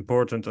find it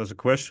important as a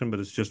question,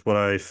 but it's just what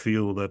I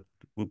feel that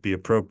would be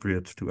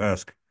appropriate to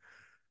ask.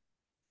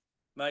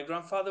 My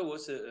grandfather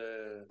was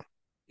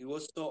he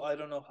was so, I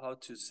don't know how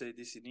to say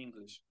this in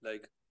English.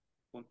 Like,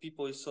 when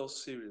people is so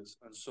serious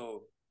and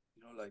so,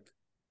 like,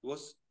 he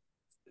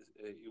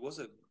was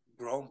a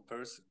grown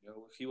person.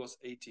 He was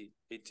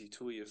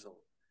 82 years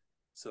old.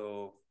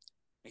 So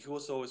he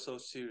was always so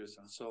serious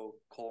and so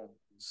calm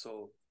and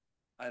so,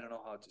 I don't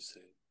know how to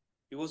say.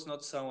 He was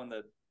not someone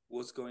that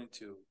was going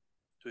to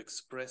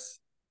express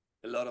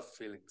a lot of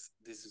feelings.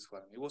 This is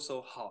what I mean. It was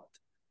so hard.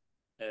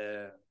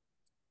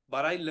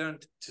 But I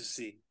learned to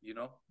see,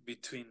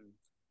 between,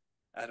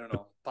 I don't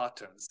know,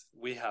 patterns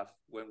we have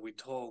when we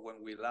talk,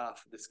 when we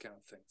laugh, this kind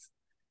of things.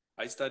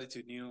 I started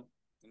to knew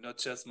not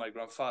just my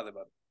grandfather,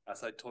 but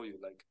as I told you,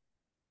 like,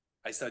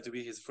 I started to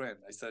be his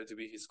friend. I started to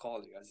be his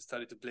colleague. I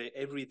started to play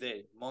every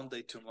day,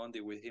 Monday to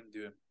Monday, with him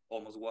during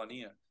almost 1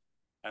 year.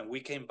 And we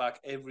came back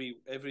every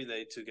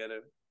day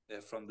together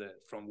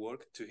from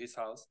work to his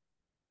house,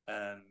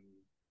 and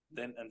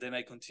then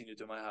I continued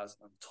to my house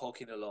and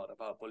talking a lot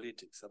about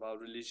politics, about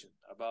religion,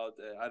 about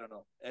I don't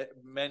know,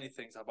 many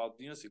things, about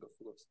music, of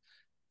course.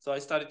 So I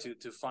started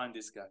to find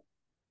this guy.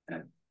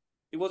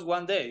 It was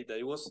one day that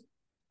it was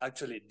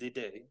actually the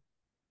day,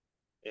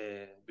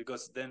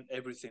 because then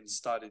everything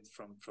started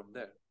from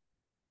there.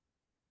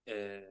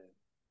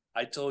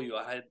 I told you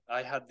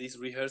I had this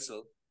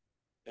rehearsal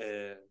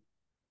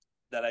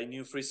that I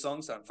knew 3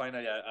 songs, and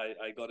finally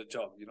I got a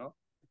job.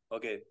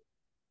 Okay,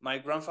 my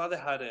grandfather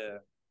had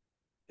a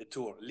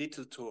tour,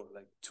 little tour,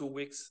 like 2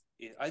 weeks.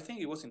 I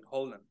think it was in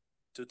Holland,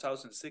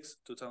 2006,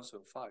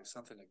 2005,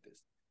 something like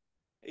this.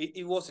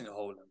 It was in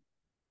Holland,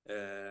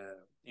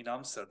 in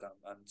Amsterdam,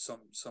 and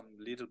some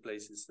little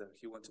places there.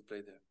 He went to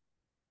play there,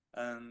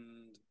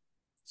 and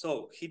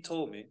so he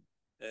told me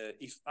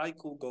if I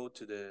could go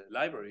to the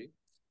library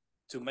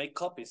to make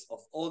copies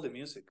of all the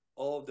music,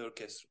 all of the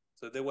orchestra.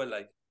 So there were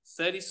like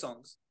 30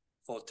 songs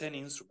for 10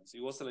 instruments.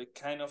 It was like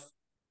kind of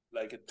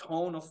like a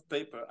ton of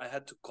paper I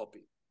had to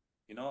copy.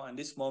 And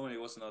this moment, it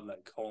was not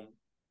like home.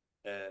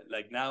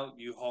 Like now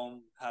you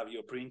home have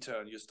your printer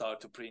and you start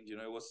to print.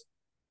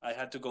 I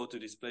had to go to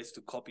this place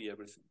to copy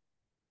everything.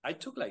 I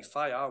took like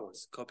 5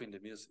 hours copying the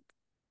music.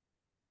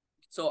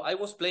 So I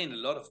was playing a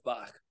lot of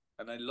Bach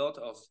and a lot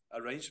of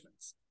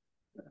arrangements.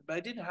 but I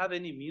didn't have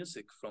any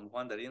music from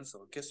Juan D'Arienzo,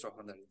 orchestra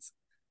Juan D'Arienzo.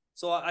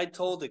 So I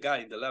told the guy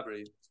in the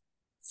library,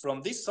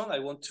 from this song I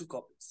want 2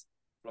 copies.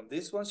 From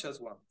this one,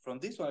 just one. From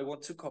this one, I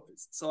want 2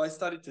 copies. So I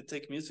started to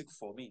take music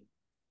for me.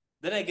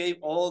 Then I gave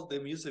all the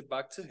music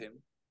back to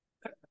him,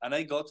 and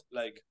I got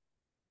like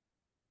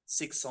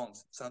 6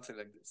 songs, something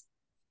like this.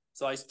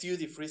 So I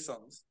studied 3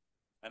 songs,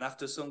 and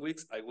after some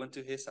weeks, I went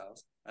to his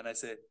house, and I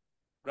said,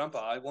 Grandpa,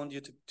 I want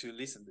you to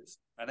listen to this.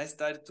 And I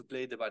started to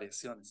play the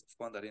variaciones of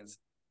Juan D'Arienzo,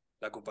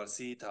 La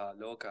Comparsita,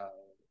 Loca,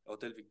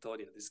 Hotel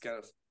Victoria, this kind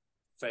of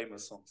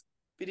famous songs.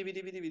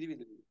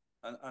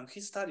 And he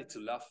started to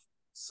laugh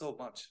so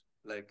much.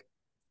 Like,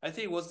 I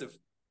think it was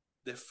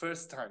the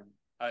first time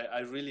I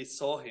really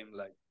saw him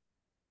like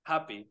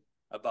happy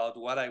about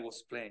what I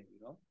was playing,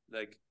 you know?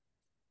 Like,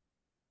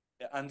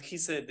 and he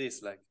said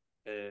this, like,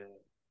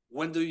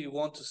 when do you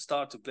want to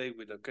start to play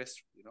with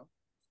orchestra, you know?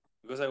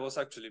 Because I was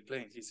actually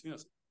playing his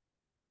music.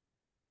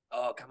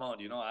 Oh, come on,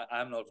 you know,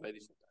 I'm not ready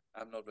for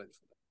that. I'm not ready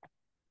for that.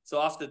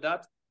 So after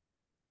that,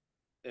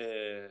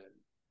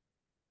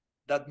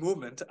 that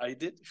movement I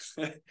did,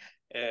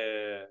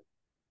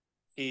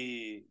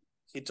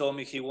 he told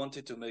me he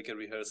wanted to make a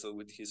rehearsal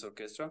with his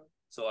orchestra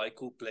so I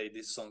could play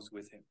these songs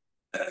with him.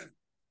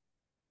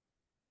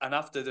 And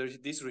after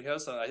this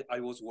rehearsal, I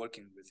was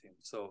working with him.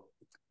 So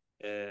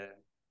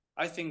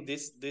I think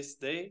this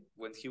day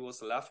when he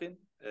was laughing,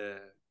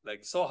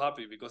 like so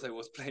happy because I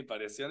was playing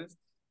variaciones,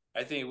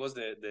 I think it was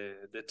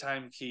the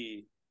time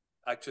he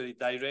actually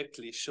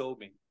directly showed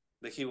me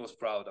that he was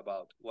proud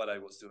about what I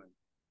was doing.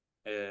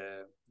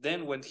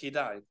 Then when he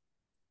died,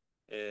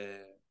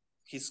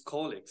 his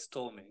colleagues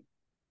told me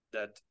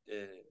that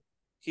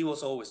he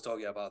was always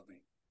talking about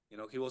me. You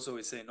know, he was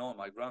always saying, "No,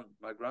 my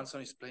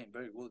grandson is playing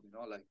very good. You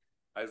know, like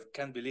I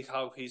can't believe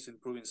how he's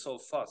improving so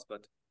fast,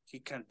 but he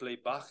can play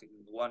Bach in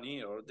 1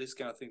 year or this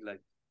kind of thing."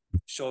 Like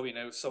showing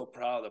I was so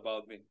proud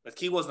about me. But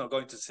he was not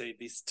going to say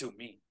this to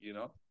me, you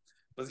know.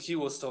 But he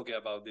was talking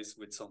about this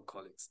with some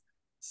colleagues.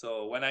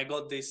 So when I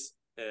got this,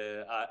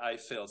 I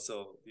felt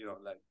so, you know,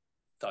 like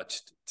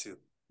touched too,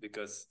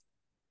 because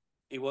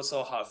it was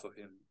so hard for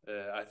him,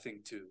 I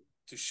think, to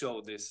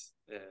show this,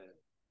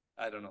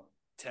 I don't know,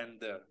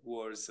 tender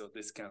words or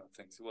this kind of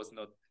things. He was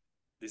not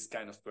this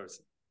kind of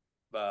person,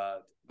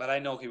 but I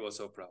know he was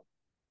so proud,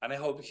 and I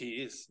hope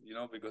he is, you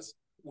know, because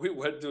we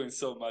were doing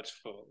so much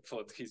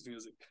for his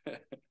music.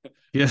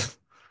 Yes,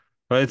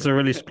 but it's a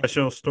really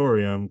special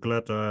story. I'm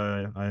glad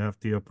I have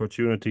the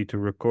opportunity to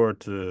record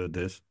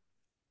this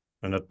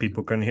and that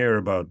people can hear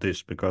about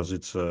this because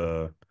it's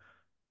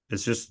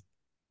just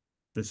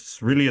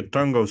it's really a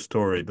tango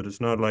story, but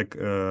it's not like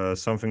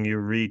something you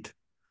read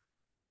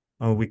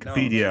on No, no.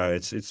 Wikipedia.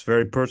 It's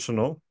very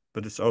personal,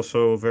 but it's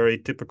also very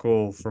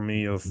typical for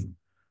me of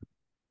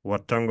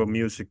what tango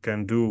music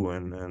can do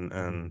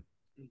and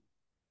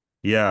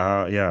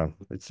yeah, yeah,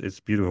 it's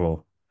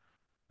beautiful.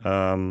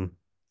 Um,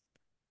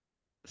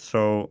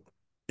 so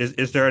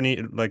is there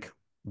any like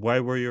why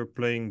were you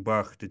playing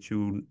Bach? Did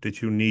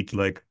you need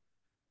like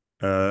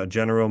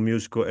general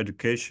musical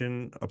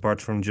education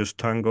apart from just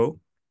tango?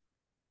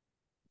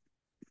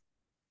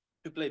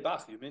 To play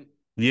Bach, you mean?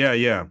 Yeah,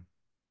 yeah.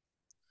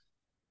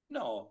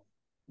 No.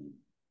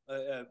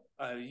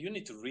 You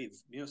need to read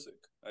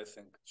music, I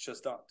think.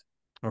 Just that.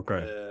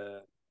 Okay.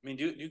 I mean,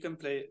 you can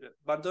play.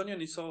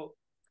 Bandoneon is so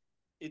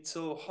it's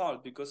so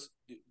hard because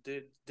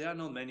there are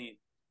not many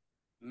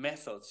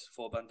methods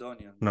for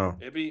bandoneon. No.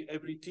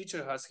 Every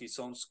teacher has his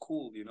own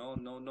school, you know.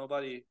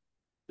 Nobody.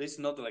 There's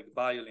not like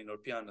violin or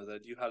piano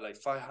that you have like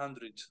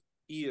 500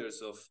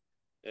 years of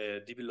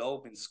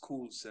developing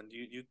schools, and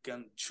you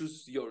can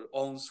choose your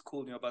own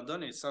school. You know,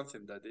 bandoneon is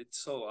something that it's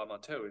so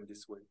amateur in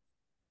this way.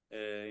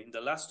 In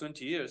the last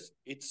 20 years,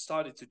 it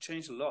started to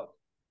change a lot,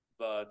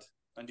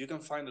 and you can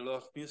find a lot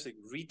of music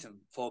written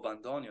for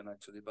bandoneon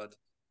actually. But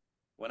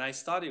when I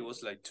started, it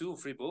was like 2 or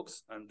 3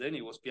 books, and then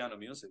it was piano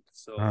music. Ah.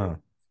 So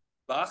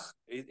Bach,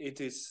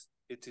 it is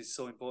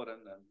so important,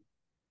 and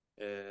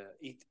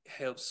it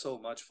helps so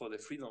much for the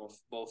freedom of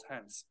both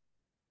hands.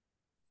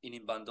 And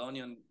in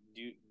bandoneon,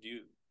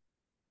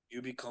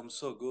 you become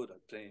so good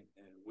at playing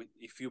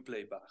if you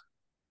play Bach.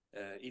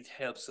 It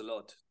helps a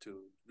lot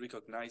to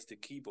recognize the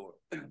keyboard,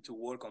 to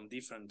work on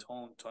different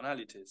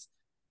tonalities,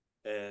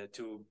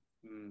 to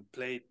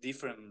play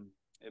different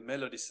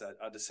melodies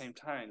at the same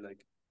time,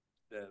 like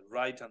the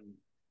right and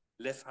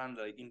left hand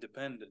are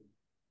independent.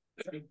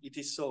 It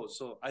is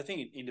so. I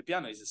think in the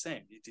piano is the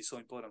same. It is so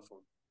important for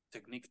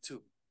technique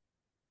too.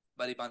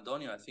 But in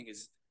bandoneon, I think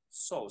is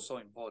so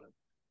important.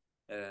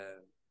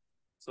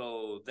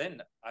 So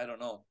then I don't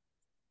know.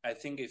 I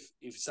think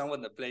if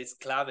someone that plays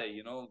clave,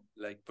 you know,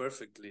 like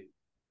perfectly,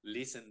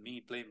 listen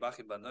me playing Bach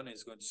in bandoneon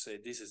is going to say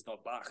this is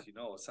not Bach, you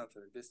know, or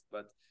something like this.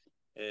 But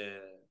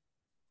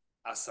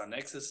as an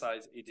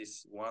exercise, it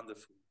is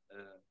wonderful.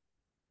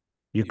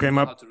 You You came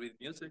know how up to read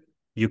music?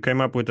 you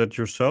came up with that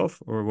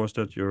yourself, or was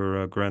that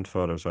your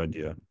grandfather's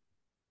idea?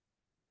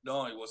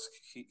 No, it was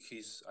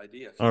his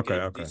idea. He Okay,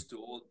 gave okay. this to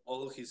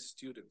all his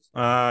students.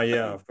 Ah,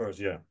 yeah, of course,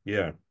 yeah,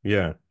 yeah,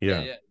 yeah, Yeah,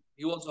 yeah. yeah.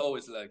 He was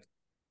always like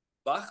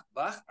Bach,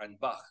 Bach, and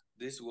Bach.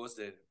 this was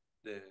the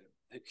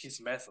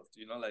his method.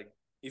 You know, like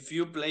if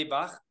you play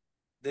Bach,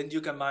 then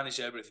you can manage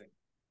everything.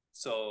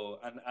 So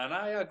and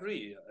I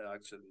agree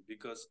actually,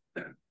 because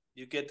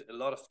you get a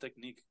lot of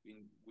technique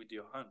with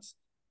your hands.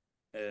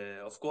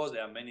 Of course,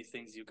 there are many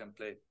things you can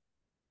play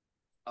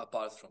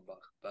apart from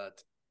Bach,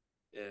 but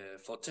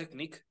for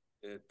technique,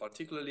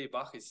 particularly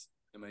Bach is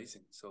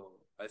amazing. So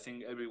I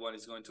think everyone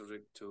is going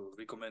to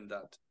recommend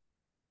that.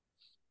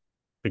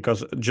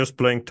 Because just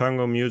playing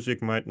tango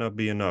music might not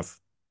be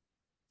enough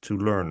to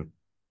learn.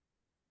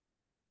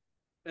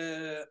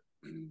 I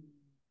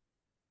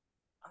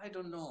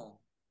don't know.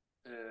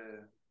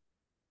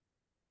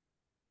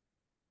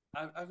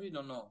 I really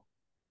don't know.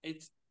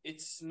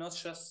 It's not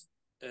just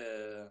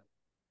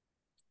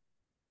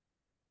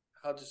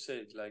how to say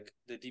it, like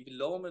the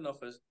development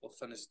of a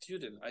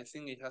student. I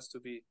think it has to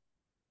be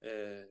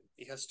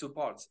it has two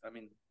parts. I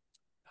mean,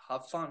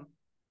 have fun,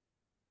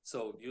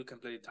 so you can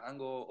play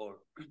tango or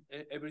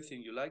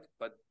everything you like,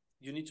 but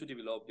you need to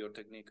develop your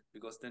technique,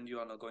 because then you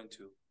are not going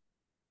to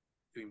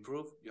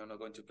improve. You're not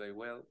going to play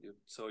well.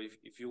 So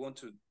if you want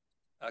to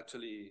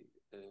actually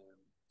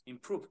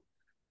improve,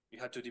 you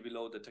have to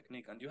develop the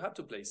technique, and you have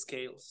to play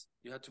scales.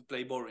 You have to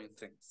play boring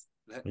things.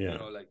 Yeah. You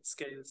know, like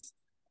scales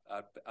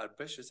are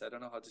precious. I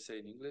don't know how to say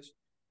in English.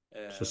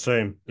 It's the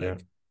same.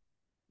 Like,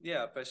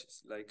 yeah,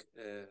 precious. Like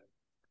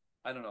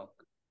I don't know.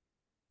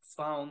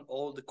 Found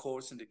all the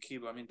chords in the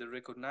keyboard. I mean, the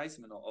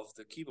recognition of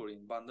the keyboard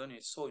in bandoneon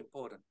is so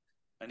important,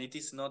 and it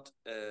is not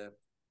a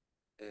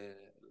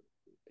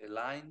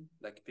line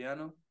like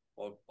piano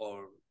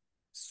or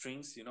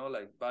strings. You know,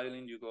 like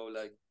violin, you go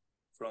like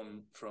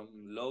from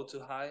low to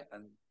high,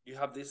 and you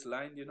have this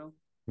line. You know,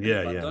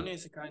 Yeah, yeah. bandoneon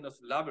is a kind of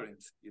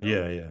labyrinth. You know,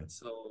 Yeah, yeah.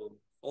 So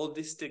all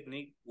this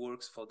technique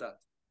works for that.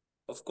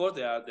 Of course,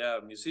 there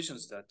are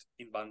musicians that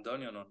in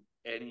bandoneon on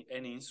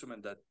any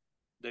instrument that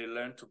they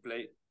learn to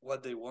play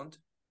what they want,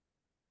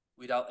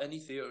 without any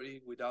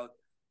theory, without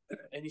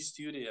any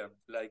studio,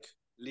 like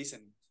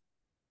listen.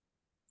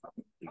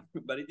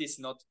 But it is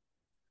not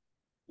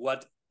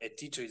what a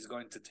teacher is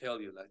going to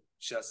tell you. Like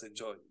just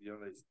enjoy. You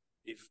know,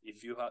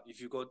 if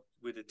you go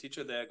with a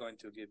teacher, they are going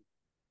to give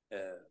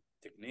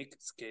technique,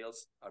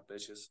 scales,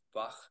 arpeggios,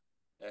 Bach.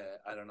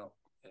 I don't know.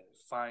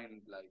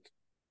 Find like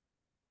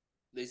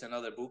there's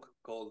another book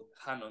called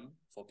Hanon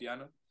for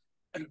piano.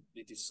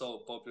 It is so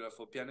popular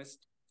for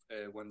pianists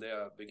when they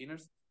are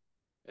beginners.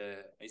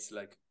 It's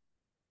like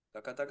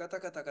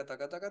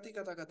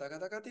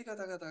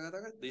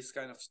these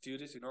kind of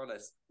studios, you know,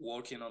 like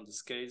working on the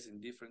scales in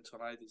different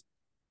tonalities.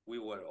 We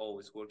were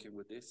always working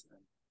with this,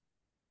 and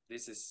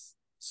this is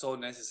so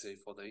necessary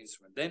for the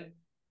instrument. Then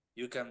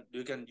you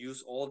can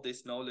use all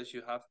this knowledge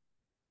you have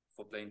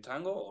for playing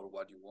tango or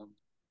what you want.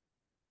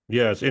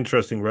 Yeah, it's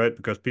interesting, right?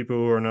 Because people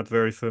who are not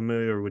very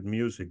familiar with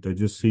music, they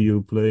just see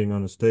you playing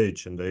on a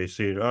stage and they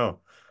see, oh,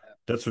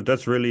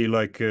 that's really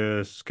like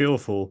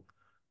skillful,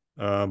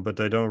 but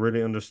they don't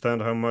really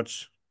understand how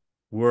much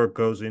work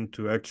goes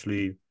into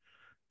actually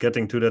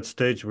getting to that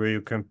stage where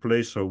you can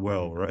play so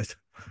well, right?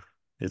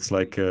 It's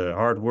like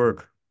hard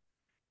work.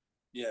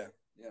 Yeah,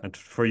 yeah. And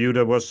for you,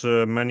 there was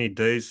many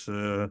days,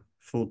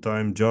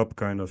 full-time job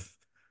kind of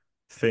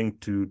thing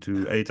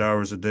to 8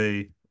 hours a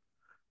day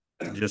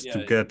just Yeah,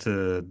 to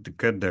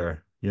get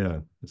there. Yeah,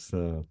 it's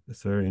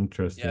very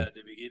interesting. yeah. At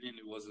the beginning,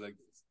 it was like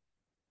this.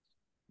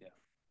 Yeah.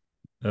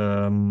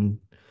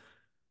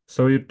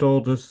 So you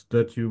told us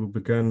that you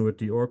began with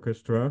the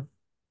orchestra.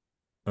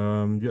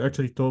 You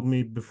actually told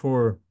me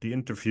before the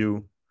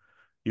interview,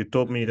 you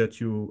told me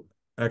that you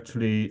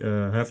actually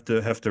have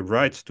the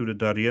rights to the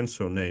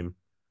D'Arienzo name.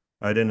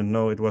 I didn't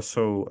know it was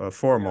so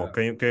formal.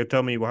 Yeah. Can you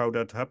tell me how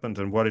that happened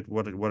and what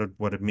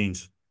it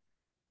means?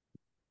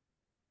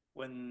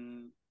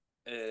 When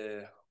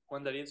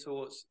Juan D'Arienzo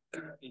was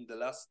in the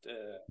last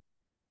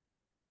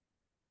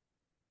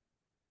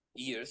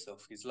years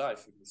of his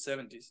life, in the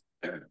 70s,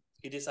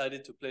 he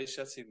decided to play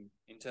chess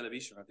in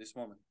television at this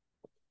moment.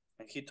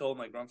 And he told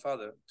my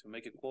grandfather to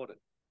make a quartet.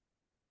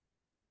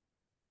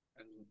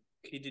 And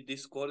he did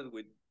this quartet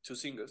with two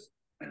singers,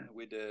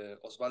 with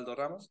Osvaldo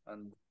Ramos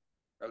and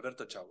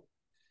Alberto Chavo.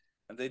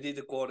 And they did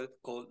a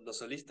quartet called Los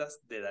Solistas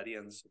de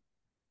D'Arienzo,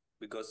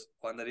 because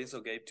Juan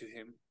D'Arienzo gave to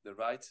him the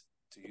right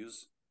to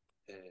use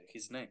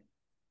his name.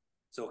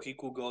 So he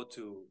could go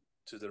to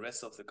the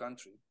rest of the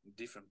country,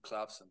 different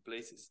clubs and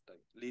places,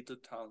 like little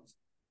towns,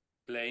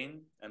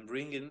 playing and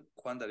bringing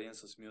Juan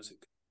D'Arienzo's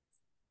music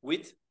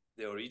with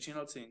the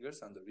original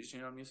singers and the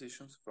original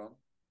musicians from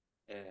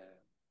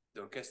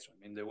the orchestra.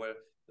 I mean, they were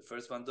the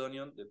first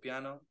bandoneon, the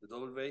piano, the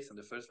double bass, and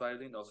the first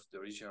violin of the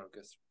original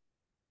orchestra.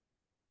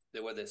 They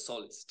were the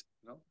soloist,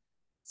 you know?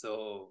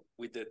 So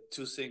with the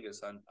two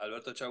singers, and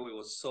Alberto Chagui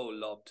was so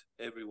loved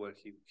everywhere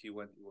he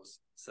went. He was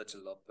such a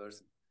loved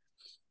person.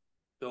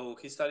 So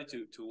he started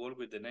to work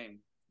with the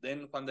name.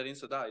 Then Juan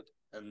D'Arienzo died,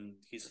 and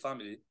his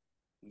family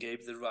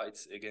gave the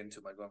rights again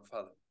to my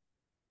grandfather.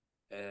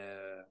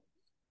 And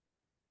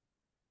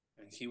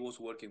he was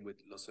working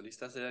with Los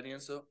Solistas de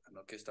D'Arienzo and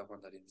Orquesta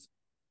Juan D'Arienzo.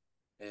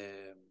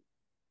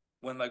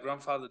 When my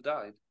grandfather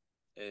died,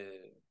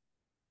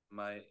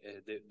 my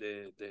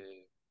the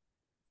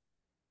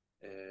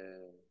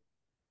uh,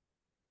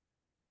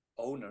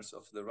 owners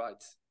of the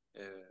rights.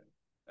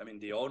 I mean,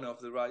 the owner of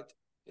the rights.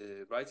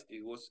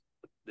 It was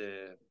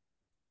the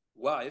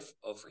wife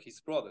of his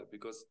brother,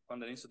 because Juan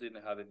D'Arienzo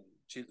didn't have any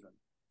children,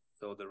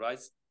 so the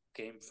rights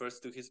came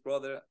first to his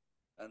brother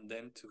and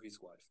then to his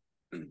wife.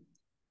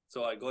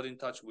 So I got in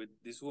touch with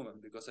this woman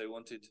because I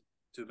wanted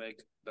to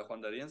make the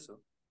Juan D'Arienzo,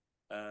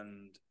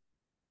 and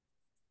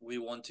we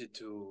wanted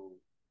to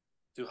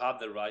have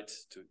the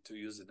rights to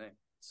use the name.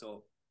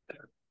 So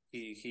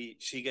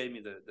she gave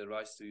me the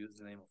rights to use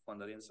the name of Juan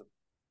D'Arienzo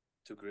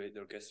to create the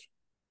orchestra.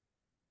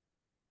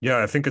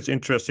 Yeah, I think it's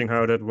interesting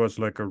how that was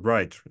like a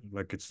right,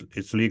 like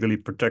it's legally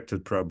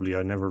protected. Probably,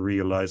 I never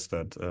realized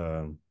that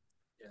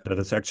Yeah. that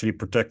it's actually a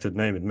protected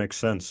name. It makes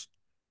sense,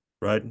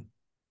 right?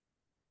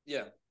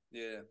 Yeah,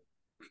 yeah,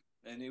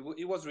 and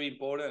it was really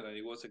important, and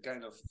it was a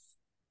kind of,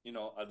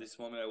 at this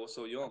moment I was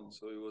so young,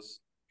 so it was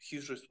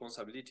huge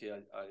responsibility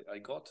I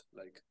got.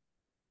 Like,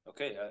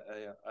 okay,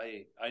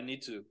 I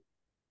need to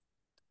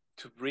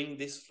bring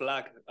this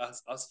flag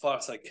as far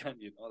as I can.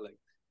 Like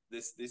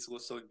this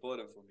was so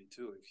important for me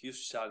too, a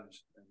huge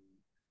challenge,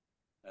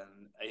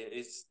 and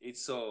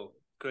it's so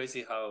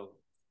crazy how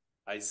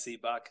I see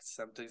back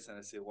sometimes and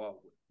I say, wow,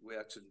 we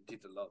actually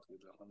did a lot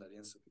with La Honda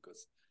Lienzo,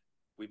 because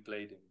we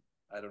played in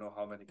I don't know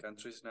how many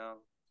countries now.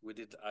 We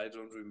did, I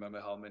don't remember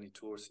how many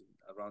tours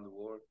around the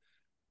world,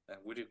 and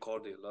we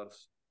recorded a lot of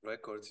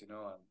records, and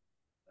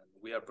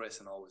we are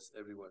present always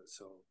everywhere.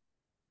 So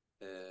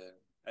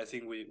I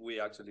think we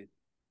actually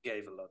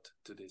gave a lot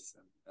to this,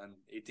 and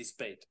it is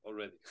paid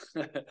already.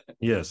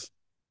 Yes,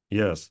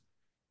 yes,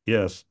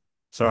 yes.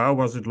 So how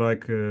was it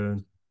like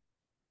to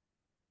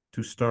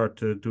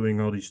start doing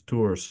all these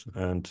tours?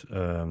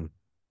 And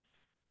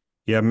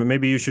yeah,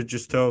 maybe you should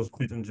just tell us a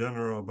bit in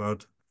general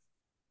about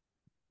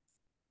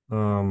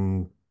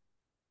um,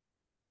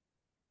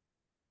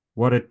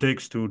 what it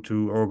takes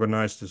to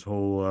organize this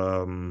whole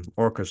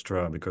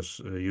orchestra,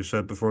 because you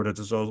said before that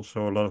there's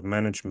also a lot of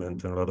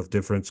management and a lot of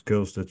different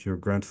skills that your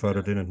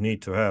grandfather Yeah, didn't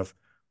need to have,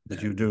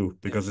 but you do yeah,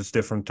 because it's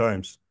different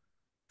times.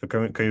 So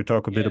can you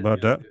talk a bit yes,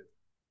 about yes, that? yes.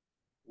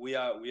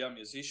 We are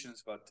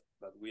musicians, but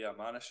we are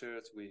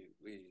managers. We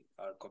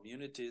are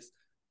communities.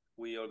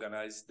 We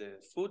organize the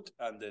food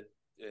and the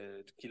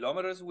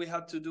kilometers we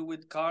had to do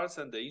with cars,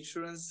 and the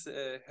insurance,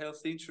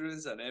 health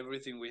insurance, and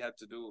everything we had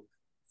to do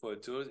for a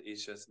tour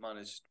is just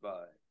managed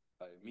by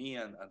me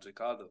and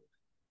Ricardo.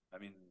 I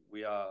mean,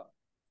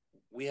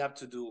 we have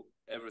to do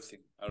everything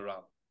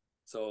around.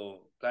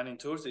 So planning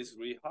tours is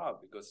really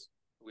hard because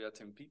we are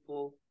 10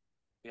 people.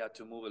 We had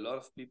to move a lot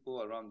of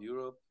people around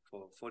Europe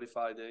for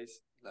 45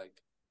 days, like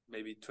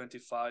maybe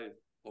 25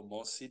 or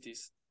more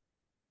cities,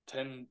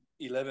 10,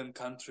 11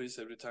 countries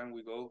every time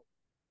we go.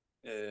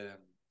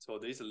 So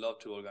there's a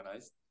lot to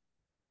organize.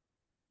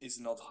 It's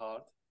not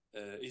hard.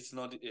 It's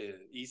not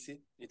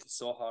easy. It is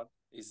so hard.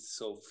 It's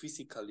so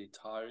physically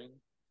tiring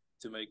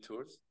to make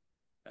tours,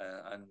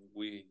 and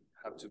we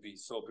have to be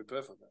so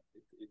prepared for that.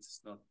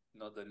 It's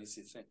not an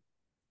easy thing.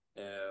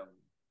 Um,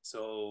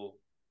 so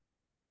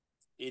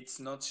it's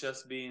not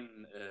just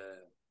being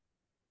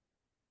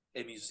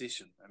a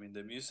musician. I mean,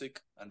 the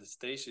music and the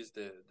stage is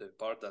the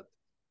part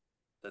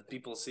that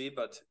people see,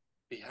 but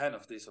behind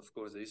of this, of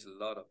course, there is a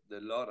lot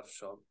of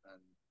shop,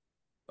 and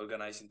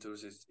organizing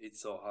tours is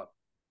it's so hard.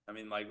 I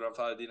mean, my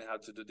grandfather didn't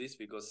have to do this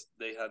because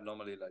they had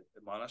normally like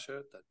a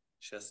manager that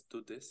just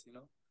do this,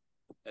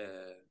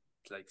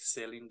 like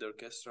selling the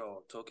orchestra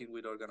or talking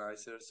with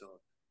organizers or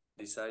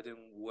deciding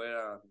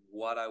where and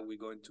what are we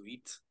going to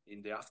eat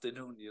in the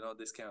afternoon,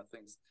 these kind of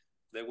things.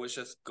 They were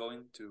just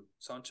going to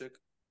soundcheck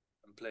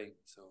and playing.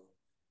 So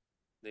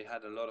they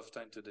had a lot of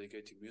time to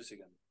dedicate to music,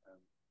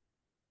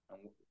 and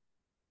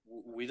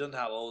we don't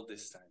have all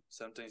this time.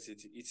 Sometimes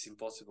it's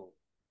impossible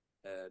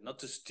not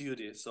to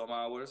study some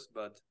hours,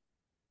 but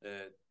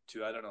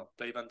to, I don't know,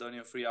 play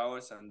bandoneon 3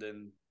 hours and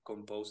then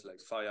compose like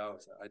 5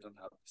 hours. I don't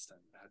have this time.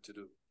 I have to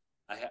do.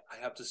 I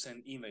have to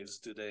send emails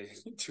today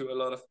to a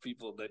lot of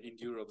people that in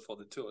Europe for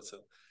the tour, so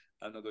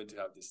I'm not going to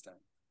have this time.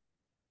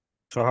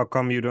 So how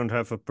come you don't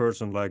have a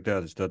person like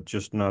that? Is that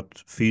just not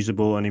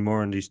feasible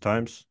anymore in these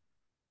times?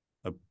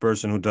 A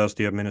person who does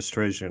the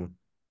administration.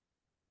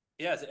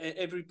 Yes,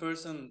 every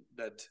person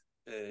that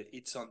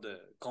it's on the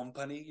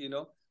company,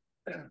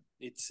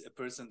 it's a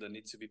person that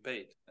needs to be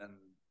paid, and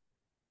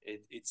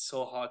it's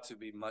so hard to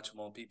be much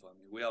more people. I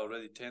mean, we are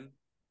already 10,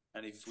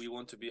 and if we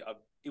want to be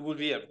it would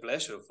be a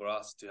pleasure for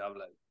us to have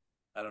like,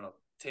 I don't know,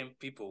 10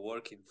 people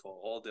working for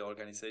all the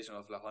organization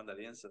of La Honda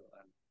Lienzo,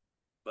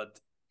 but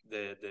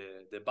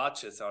the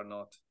budgets are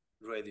not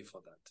ready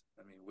for that.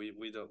 I mean,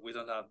 we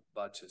don't have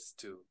budgets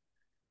to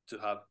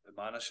have a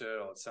manager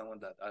or someone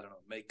that, I don't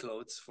know, make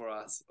clothes for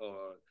us,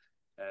 or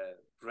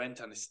rent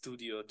a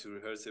studio to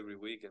rehearse every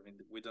week. I mean,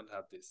 we don't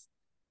have this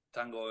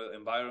tango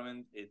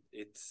environment.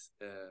 It's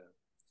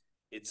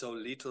so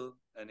little,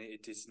 and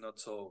it is not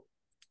so.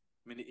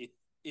 I mean,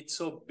 it's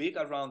so big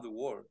around the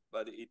world,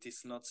 but it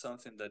is not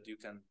something that you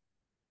can.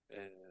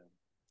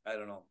 I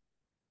don't know.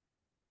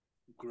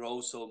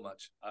 grow so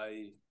much.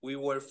 We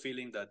were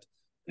feeling that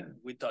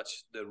we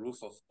touched the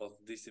roof of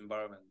this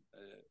environment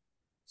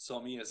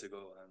some years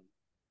ago, and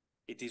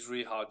it is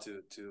really hard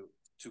to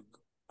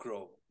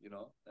grow.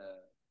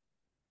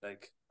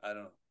 Like, I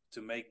don't know,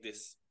 to make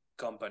this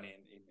company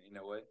in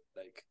a way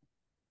like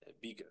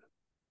bigger.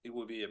 It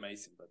would be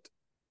amazing, but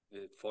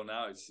for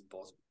now it's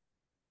impossible.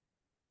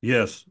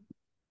 Yes,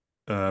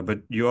 but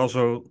you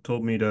also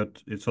told me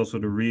that it's also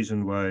the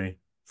reason why,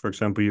 for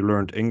example, you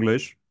learned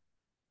English,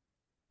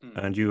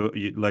 and you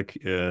like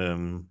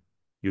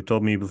you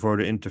told me before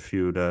the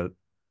interview that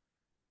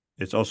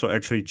it's also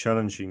actually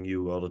challenging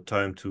you all the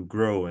time to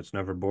grow. It's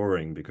never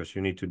boring because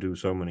you need to do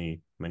so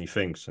many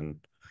things and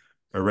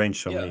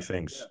arrange so many Yeah,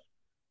 things.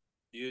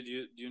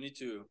 yeah. You need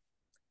to.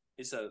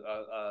 It's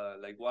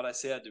like what I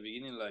said at the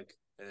beginning. Like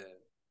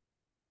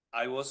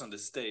I was on the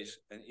stage,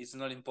 and it's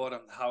not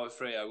important how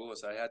afraid I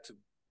was. I had to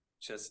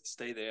just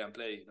stay there and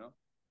play.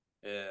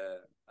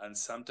 And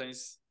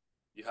sometimes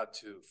you have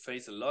to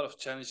face a lot of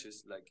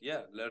challenges. Like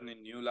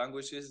learning new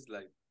languages.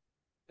 Like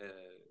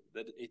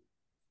that it.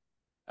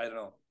 I don't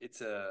know.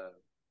 It's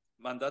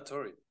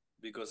mandatory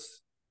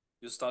because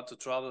you start to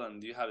travel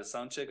and you have a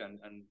sound check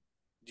and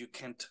you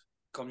can't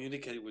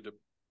communicate with the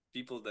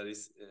people that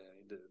is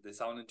the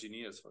sound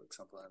engineers, for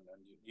example,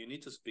 and you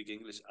need to speak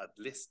English at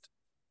least.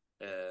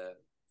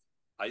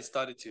 I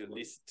started to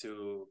listen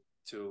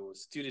to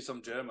study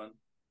some German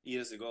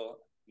years ago,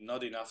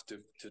 not enough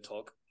to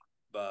talk,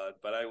 but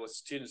I was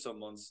studying some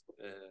months,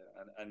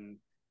 and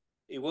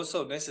it was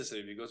so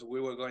necessary because we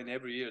were going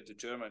every year to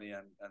Germany,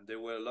 and there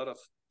were a lot of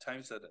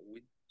times that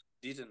we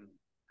didn't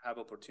have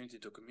opportunity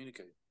to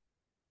communicate,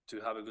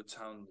 to have a good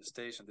sound on the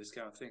stage and these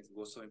kind of things. It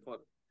was so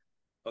important.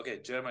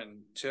 Okay,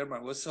 German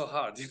was so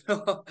hard,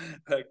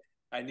 like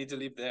I need to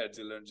live there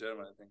to learn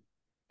German, I think.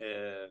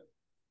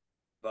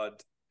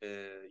 But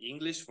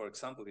English, for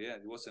example,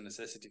 it was a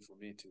necessity for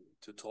me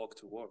to talk,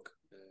 to work.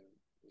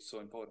 It was so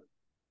important.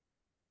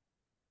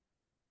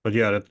 But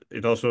yeah,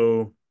 it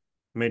also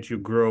made you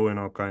grow in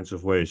all kinds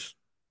of ways,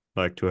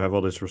 like to have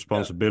all this Yeah.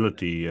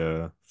 responsibility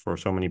for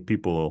so many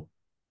people.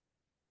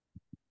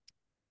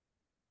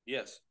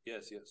 Yes.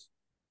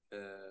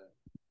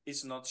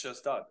 It's not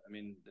just that. I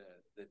mean,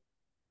 the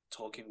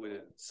talking with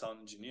a sound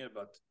engineer,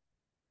 but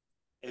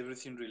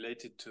everything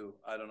related to,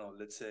 I don't know,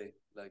 let's say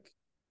like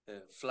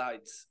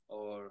flights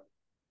or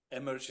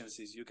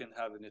emergencies you can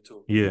have in a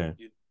tour. Yeah.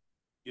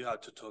 You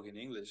have to talk in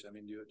English. I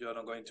mean, you're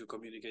not going to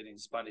communicate in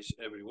Spanish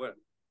everywhere.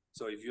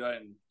 So if you are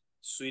in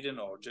Sweden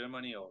or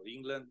Germany or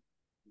England,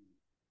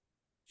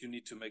 you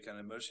need to make an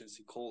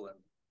emergency call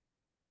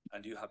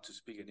and you have to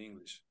speak in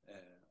English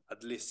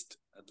at least.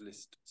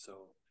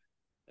 So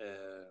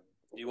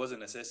it was a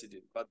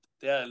necessity. But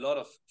there are a lot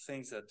of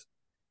things that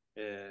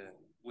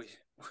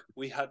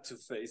we had to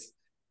face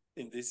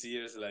in these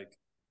years. Like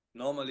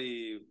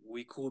normally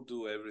we could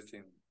do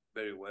everything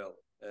very well.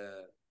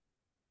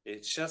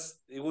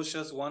 It was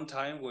just one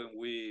time when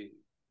we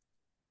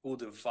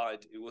couldn't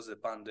fight. It was a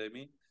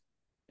pandemic.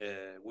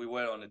 We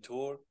were on a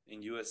tour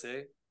in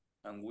USA,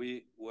 and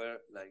we were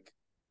like,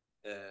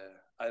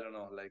 I don't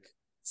know, like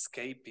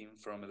escaping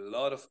from a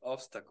lot of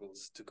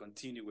obstacles to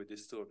continue with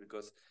this tour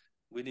because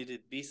we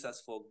needed visas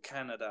for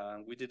Canada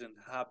and we didn't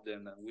have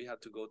them, and we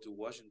had to go to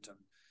Washington.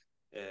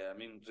 I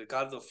mean,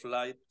 Ricardo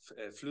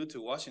flew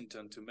to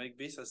Washington to make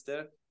visas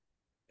there,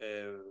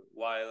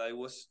 while I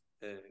was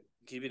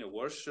giving a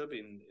workshop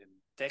in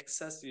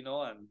Texas,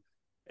 and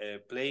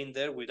playing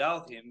there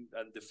without him.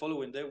 And the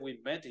following day we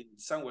met in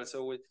somewhere.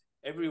 So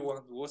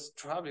everyone was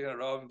traveling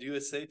around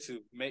USA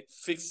to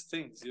fix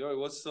things. It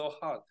was so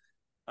hard.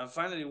 And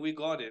finally we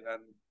got it.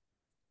 And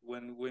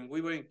when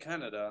we were in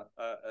Canada,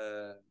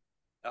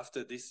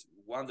 after this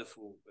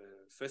wonderful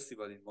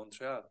festival in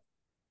Montreal,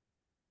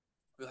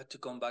 we had to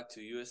come back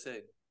to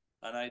USA.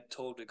 And I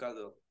told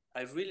Ricardo,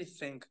 I really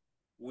think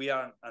we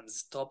are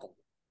unstoppable.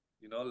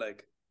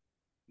 Like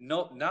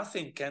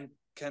nothing can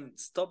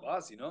stop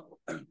us.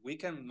 We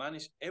can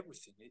manage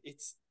everything.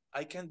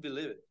 I can't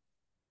believe it.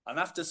 And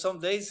after some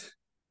days,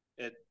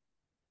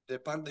 the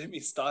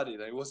pandemic started.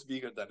 It was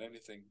bigger than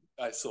anything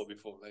I saw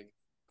before. Like,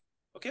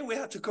 okay, we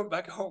had to come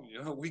back home.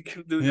 We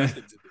can do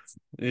nothing to this.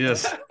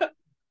 Yes.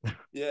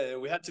 Yeah,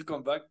 we had to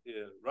come back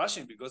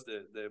rushing because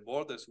the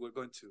borders were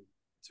going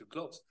to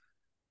close.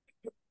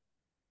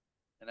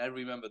 And I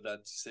remember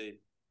that to say,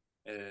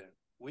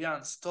 we are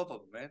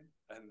unstoppable, man.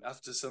 And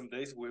after some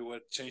days, we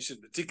were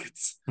changing the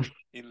tickets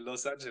in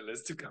Los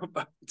Angeles to come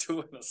back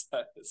to Buenos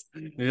Aires.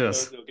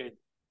 Yes. Okay,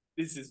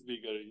 this is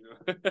bigger,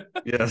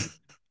 Yes.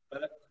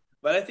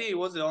 but I think it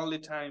was the only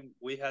time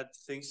we had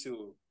things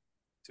to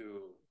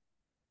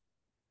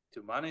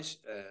manage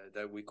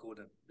that we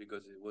couldn't,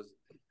 because it was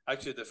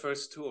actually the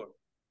first tour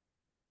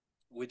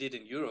we did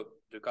in Europe.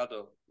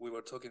 We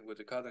were talking with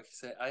Ricardo. He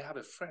said, I have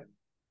a friend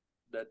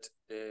that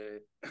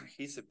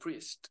he's a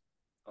priest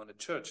on a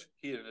church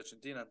here in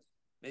Argentina.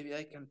 Maybe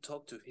I can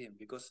talk to him,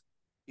 because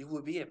it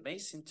would be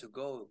amazing to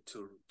go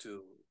to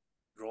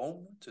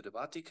Rome, to the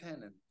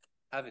Vatican, and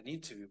have an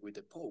interview with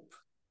the Pope.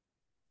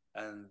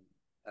 And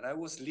I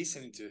was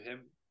listening to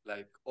him,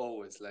 like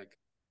always, like,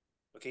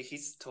 okay,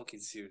 he's talking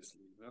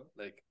seriously, you know,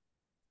 like,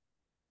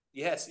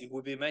 yes, it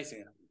would be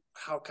amazing.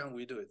 How can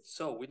we do it?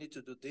 So we need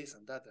to do this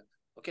and that.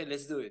 Okay,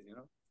 let's do it, you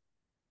know.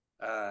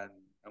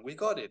 And we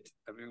got it.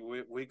 I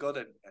mean, we got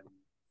an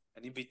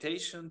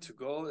invitation to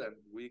go, and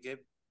we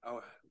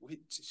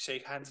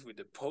shake hands with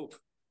the Pope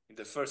in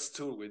the first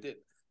tour we did.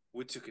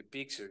 We took a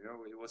picture, you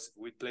know.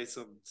 We played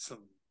some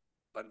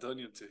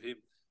bandoneon to him.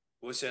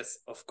 It was just,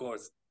 of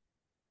course,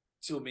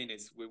 2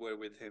 minutes we were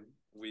with him.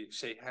 We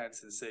shake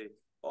hands and say,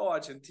 "Oh,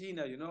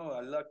 Argentina, you know,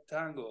 I love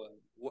tango.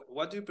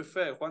 What do you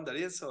prefer, Juan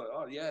D'Arienzo?"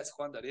 "Oh, yes,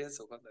 Juan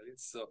D'Arienzo, Juan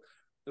D'Arienzo."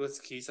 So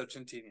he's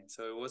Argentinian.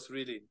 So it was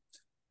really,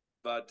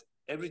 but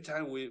every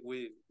time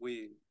we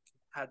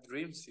had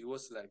dreams, it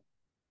was like,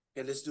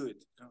 "Hey, let's do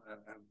it." You know,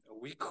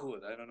 and we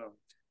could. I don't know.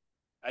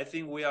 I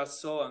think we are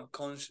so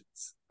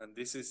unconscious, and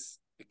this is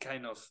a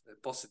kind of a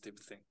positive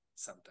thing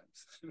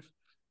sometimes.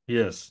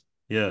 Yes,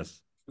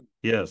 yes,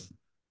 yes.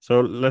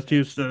 So let's And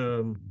use.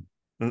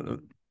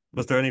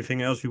 Was there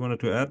anything else you wanted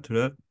to add to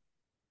that?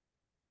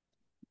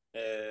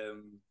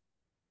 um,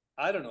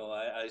 I don't know.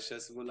 I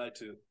just would like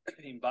to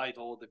invite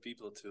all the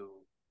people to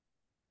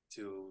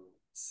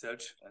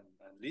search and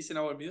listen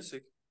our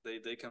music.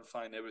 They can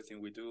find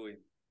everything we do in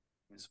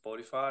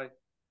Spotify,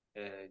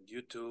 and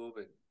YouTube,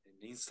 and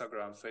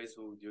Instagram,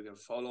 Facebook. You can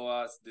follow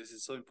us. This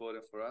is so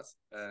important for us,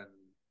 and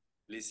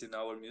listen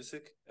our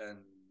music. And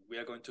we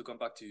are going to come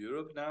back to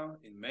Europe now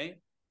in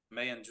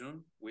May and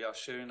June. We are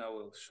sharing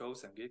our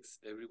shows and gigs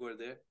everywhere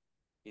there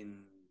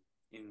in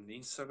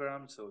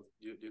Instagram, so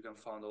you can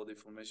find all the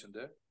information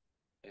there.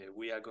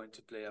 We are going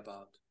to play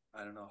about,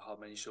 I don't know how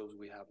many shows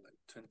we have, like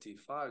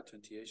 25,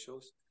 28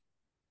 shows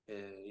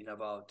in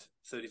about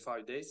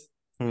 35 days.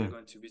 We are Hmm.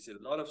 going to visit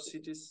a lot of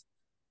cities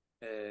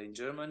in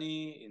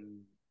Germany,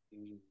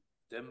 in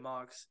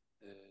Denmark,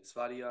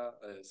 Sverige,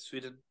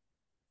 Sweden.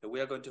 We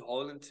are going to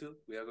Holland too.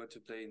 We are going to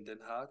play in Den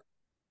Haag.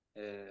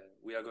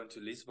 We are going to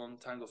Lisbon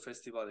Tango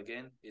Festival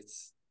again.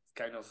 It's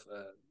kind of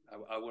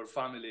our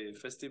family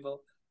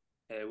festival.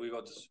 We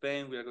go to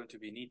Spain. We are going to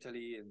be in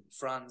Italy, in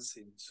France,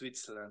 in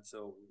Switzerland.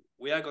 So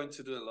we are going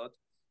to do a lot.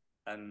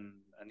 And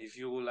if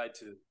you would like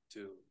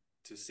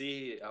to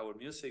see our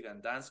music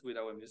and dance with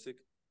our music,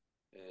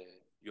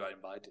 you are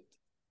invited.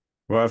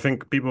 Well, I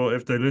think people,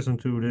 if they listen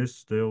to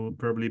this, they'll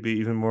probably be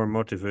even more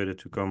motivated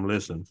to come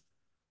listen,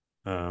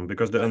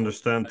 because they I hope.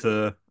 understand I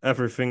hope.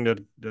 everything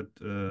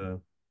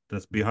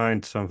that's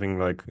behind something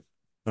like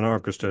an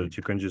orchestra. That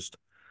you can just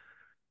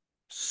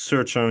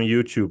search on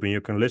YouTube and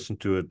you can listen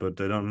to it, but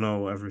they don't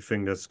know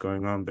everything that's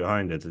going on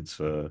behind it. It's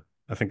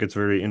I think it's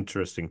very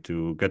interesting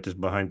to get this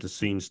behind the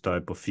scenes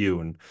type of view,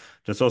 and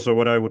that's also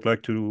what I would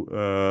like to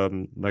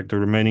like the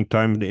remaining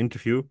time of the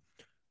interview.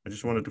 I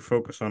just wanted to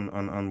focus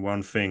on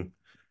one thing,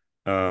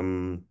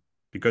 um,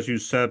 because you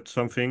said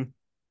something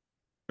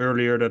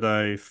earlier that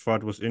I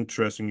thought was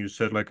interesting. You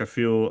said like I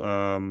feel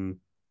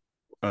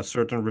a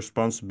certain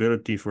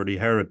responsibility for the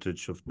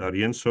heritage of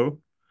D'Arienzo.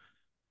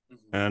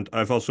 Mhm. And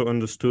I've also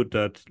understood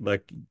that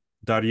like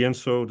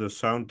D'Arienzo, the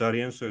sound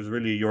D'Arienzo is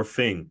really your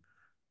thing.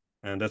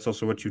 And that's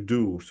also what Mhm. you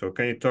do. So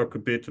can you talk a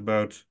bit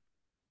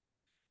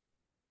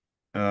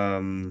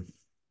um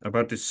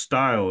about this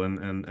style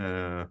and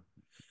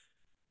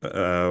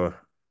uh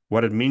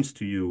what it means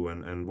to you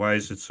and why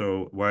is it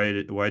so why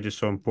it is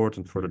so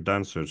important for the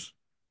dancers?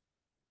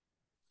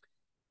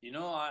 You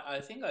know,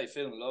 I think I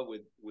fell in love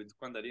with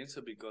Juan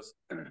D'Arienzo because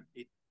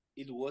it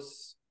it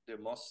was the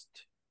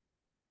most.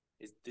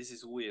 This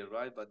is weird,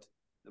 right? But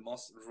the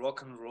most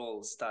rock and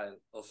roll style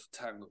of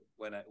tango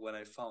when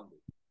I found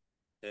it.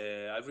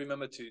 I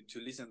remember to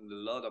listen a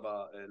lot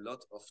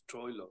of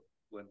Troilo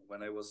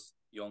when I was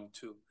young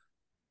too.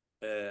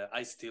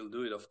 I still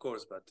do it, of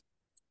course, but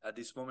at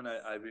this moment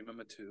I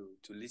remember to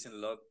listen a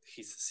lot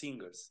his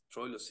singers,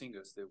 Troilo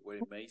singers. They were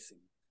amazing,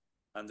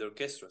 and the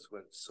orchestras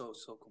were so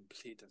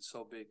complete and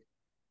so big.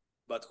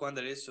 But Juan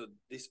D'Arienzo,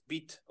 this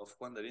beat of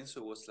Juan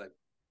D'Arienzo was like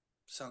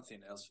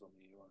something else for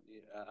me.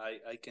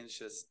 I can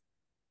just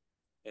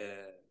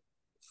uh,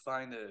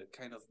 find a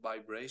kind of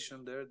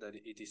vibration there that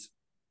it is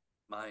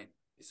mine.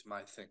 It's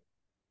my thing.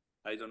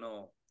 I don't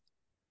know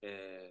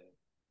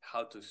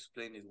how to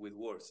explain it with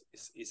words.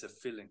 It's a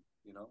feeling,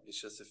 you know.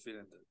 It's just a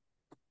feeling that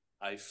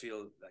I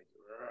feel like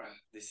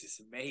this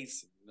is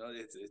amazing. You know,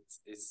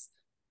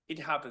 it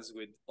happens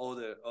with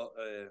other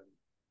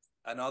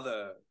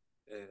another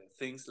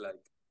things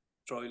like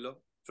Troilo,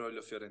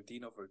 Troilo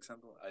Fiorentino, for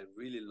example. I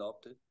really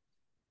loved it.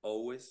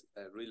 Always,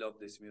 I really love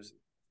this music.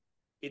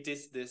 It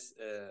is this.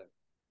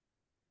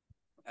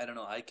 I don't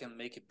know. I can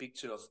make a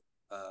picture of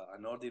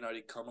an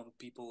ordinary, common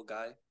people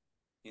guy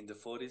in the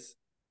 40s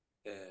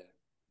uh,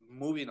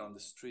 moving on the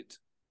street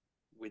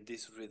with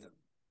this rhythm,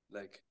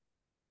 like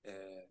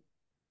uh,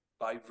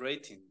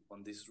 vibrating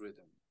on this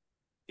rhythm.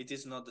 It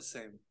is not the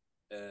same.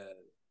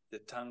 The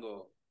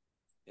tango,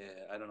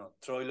 I don't know,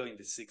 Troilo in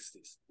the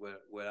 60s,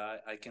 where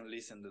I can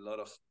listen to a lot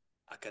of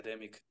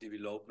academic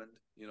development,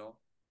 you know,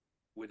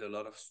 with a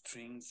lot of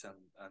strings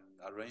and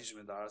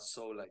arrangement that are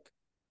so like,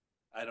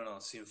 I don't know,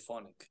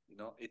 symphonic, you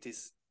know. It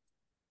is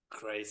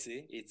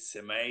crazy. It's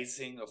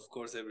amazing. Of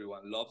course,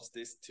 everyone loves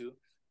this too,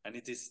 and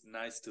it is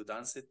nice to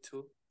dance it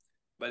too.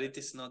 But it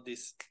is not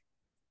this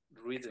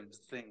rhythm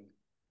thing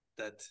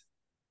that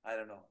I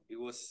don't know.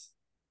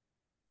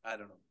 I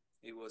don't know.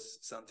 It was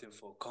something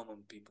for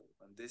common people,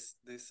 and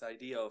this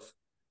idea of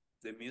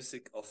the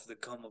music of the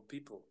common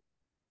people.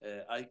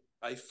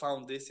 I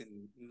found this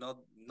in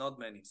not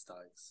many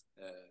styles.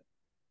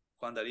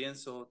 Juan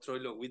D'Arienzo,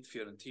 Troilo with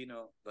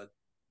Fiorentino, but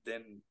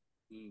then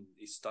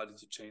it started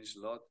to change a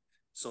lot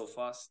so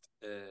fast.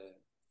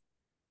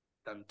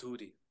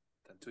 Tanturi,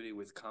 Tanturi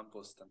with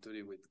Campos,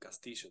 Tanturi with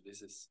Castillo.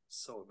 This is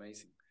so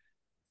amazing.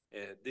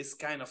 This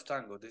kind of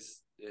tango,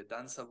 this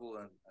danceable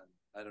and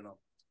I don't know.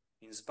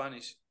 In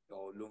Spanish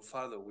or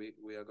lunfardo,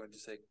 we are going to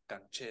say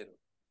canchero.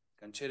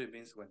 Canchero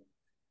means when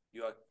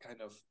you are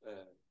kind of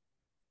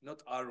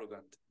not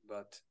arrogant,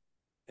 but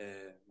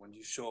when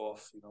you show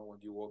off, when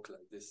you walk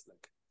like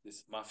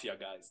this mafia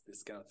guys,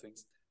 this kind of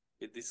things.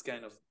 This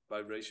kind of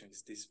vibration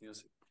is this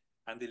music,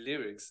 and the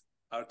lyrics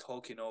are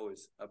talking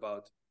always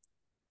about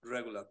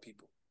regular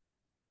people.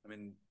 I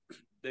mean,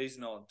 there is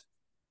not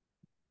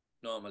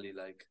normally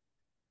like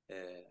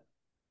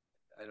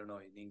I don't know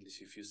in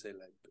English if you say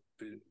like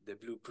the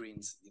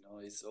blueprints.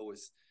 It's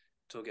always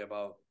talking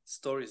about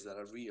stories that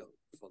are real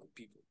for the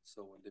people.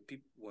 So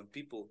when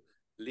people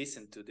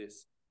listen to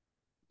this,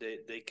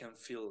 they can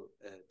feel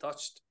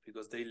touched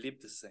because they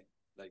live the same,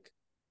 like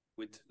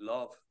with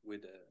love,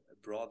 with a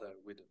brother,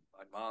 with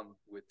my mom,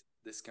 with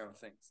this kind of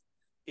things.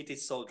 It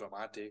is so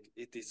dramatic.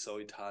 It is so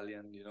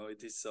Italian.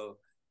 It is so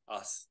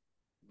us.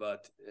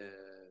 But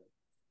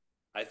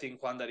I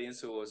think Juan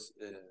D'Arienzo was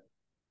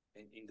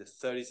in the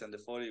 30s and the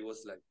 40s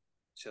was like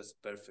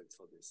just perfect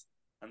for this.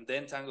 And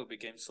then tango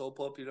became so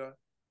popular,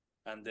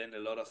 and then a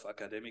lot of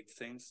academic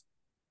things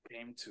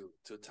came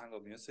to tango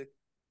music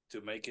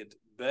to make it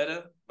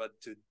better,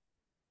 but to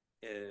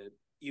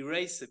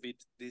erase a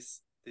bit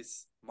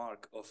this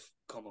mark of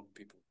common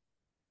people.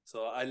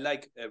 So I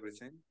like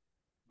everything,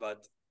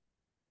 but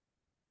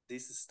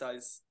these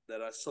styles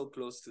that are so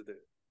close to the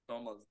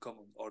normal,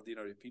 common,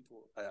 ordinary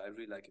people, I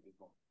really like it a bit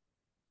more.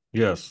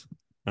 Yes,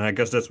 and I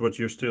guess that's what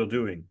you're still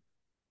doing.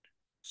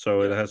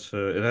 So Yeah.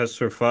 it has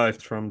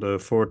survived from the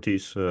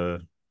 40s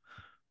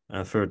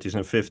and 30s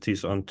and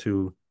 50s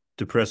onto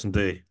the present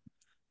day.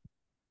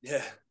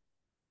 Yeah.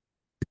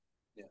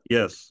 Yeah.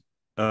 Yes.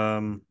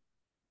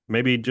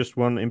 Maybe just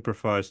one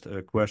improvised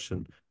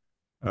question.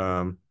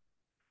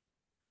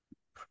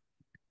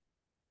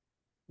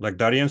 Like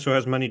D'Arienzo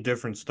has many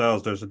different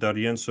styles. There's a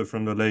D'Arienzo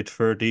from the late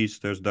 30s.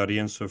 There's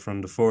D'Arienzo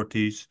from the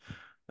 40s,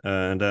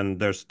 and then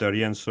there's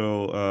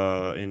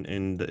D'Arienzo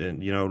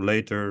in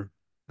later.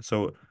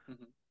 So,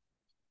 Mhm.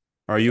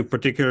 are you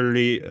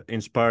particularly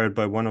inspired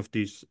by one of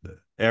these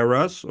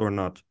eras or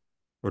not,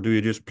 or do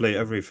you just play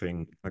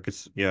everything? Like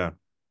it's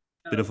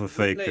bit of a We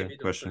fake play a bit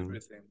of question.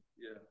 everything.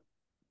 Yeah.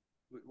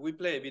 We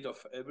play a bit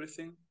of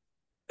everything,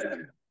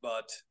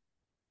 but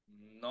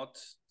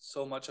not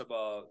so much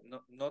about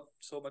not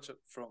so much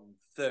from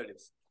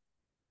 30s.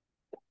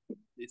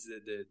 It's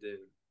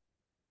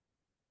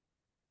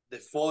the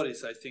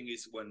 40s. I think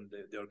is when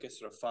the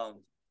orchestra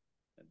found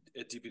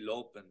a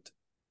development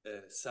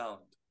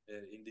sound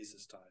in this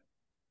style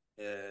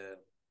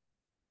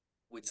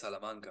with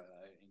Salamanca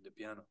in the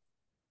piano,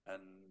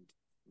 and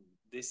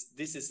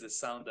this is the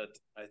sound that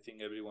I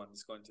think everyone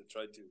is going to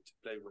try to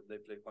play when they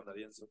play Juan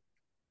D'Arienzo,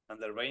 and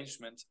the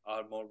arrangements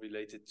are more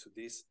related to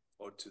this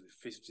or to the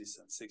 50s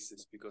and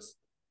 60s because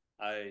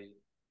I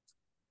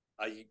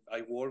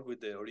I work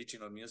with the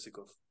original music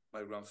of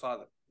my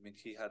grandfather. I mean,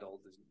 he had all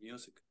this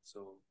music,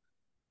 so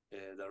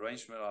the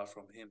arrangements are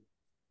from him.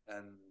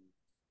 And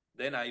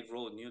then I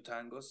wrote new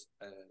tangos.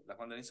 Like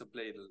Juan Deniso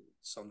played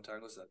some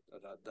tangos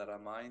that are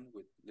mine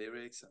with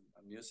lyrics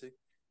and music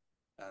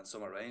and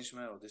some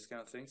arrangement or these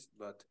kind of things.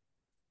 But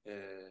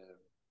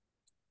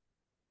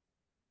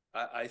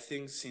I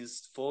think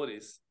since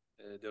 40s,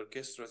 the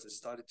orchestras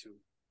started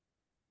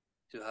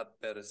to have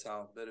better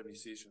sound, better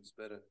musicians,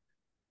 better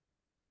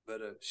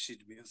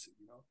sheet music,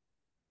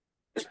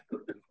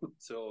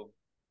 So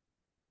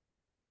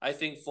I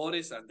think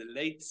 40s and the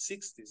late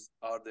 60s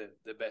are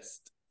the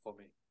best for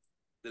me.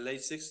 The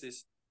late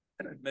 60s,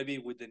 maybe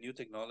with the new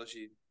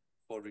technology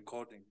for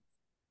recording,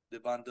 the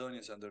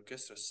bandoneons and the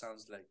orchestra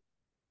sounds like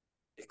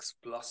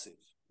explosive.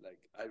 Like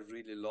I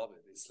really love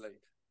it. It's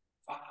like,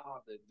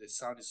 wow, the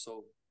sound is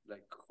so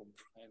like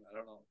compressed. I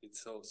don't know.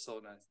 It's so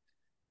nice.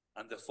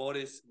 And the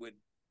 40s with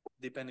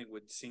depending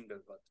with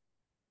singer, but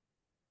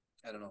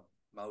I don't know,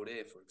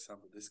 Maure, for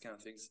example, these kind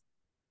of things.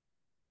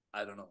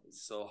 I don't know.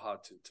 It's so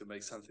hard to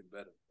make something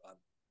better and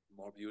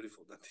more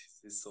beautiful than this.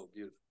 It's so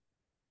beautiful.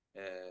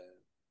 Uh,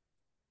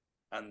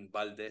 and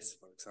Valdez,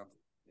 for example,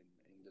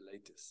 in the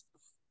latest.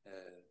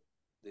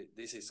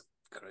 This is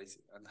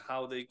crazy. And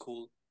how they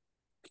could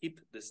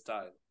keep the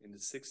style in the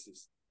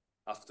 60s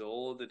after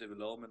all the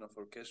development of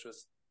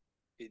orchestras,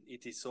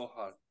 it is so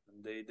hard.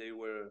 And they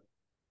were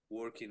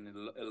working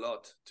a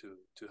lot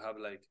to have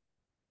like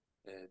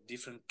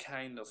different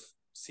kind of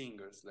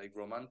singers, like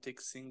romantic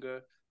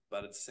singer,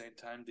 but at the same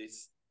time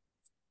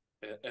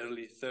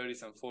early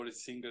 30s and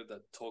 40s singer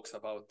that talks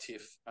about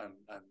teeth and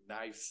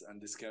knives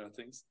and this kind of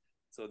things.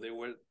 So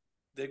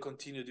they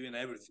continue doing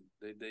everything.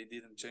 They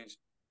didn't change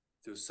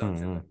to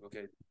something Mm-hmm. like,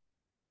 okay,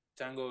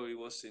 tango, it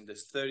was in the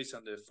 30s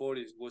and the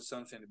 40s, was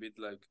something a bit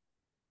like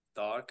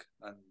dark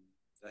and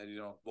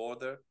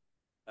border.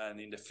 And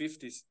in the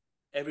 50s,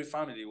 every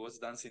family was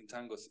dancing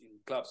tangos in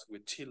clubs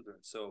with children,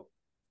 so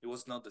it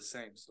was not the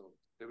same. So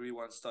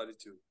everyone started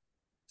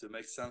to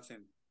make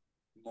something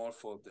more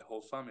for the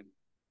whole family.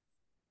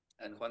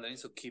 And Juan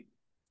Lorenzo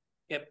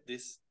kept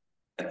this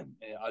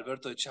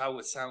Alberto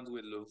Echagüe sound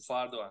with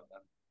Lunfardo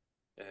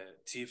and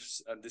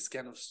thieves and this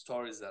kind of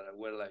stories that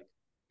were like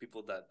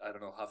people that, I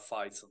don't know, have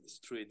fights on the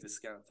street, this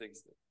kind of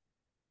things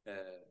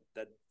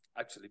that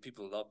actually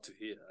people love to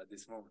hear at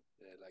this moment.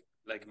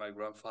 Like my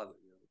grandfather,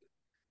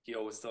 he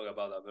always talked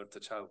about Alberto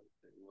Echagüe.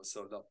 It was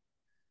so loved.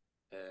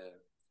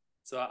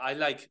 So I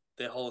like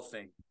the whole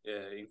thing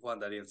in Juan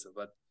D'Arienzo,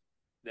 but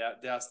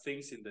there are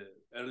things in the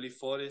early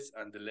 40s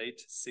and the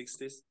late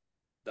 60s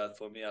that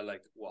for me are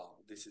like, wow,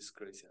 this is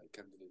crazy. I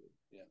can't believe it.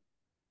 Yeah.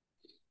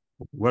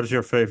 What is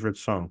your favorite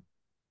song?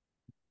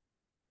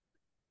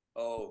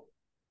 Oh,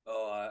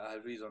 I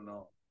really don't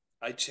know.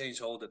 I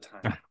change all the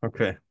time.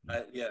 Okay.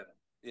 Yeah,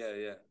 yeah,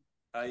 yeah.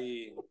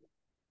 I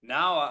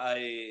now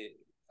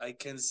I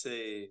can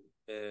say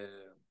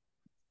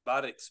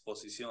Bar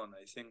Exposición.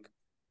 I think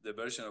the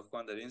version of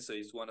Juan D'Arienzo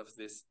is one of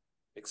these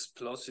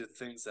explosive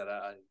things that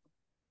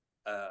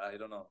I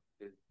don't know.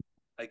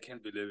 I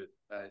can't believe it.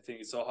 I think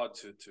it's so hard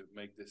to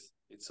make this.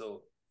 It's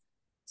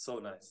so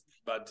nice.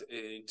 But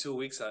in 2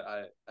 weeks,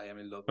 I am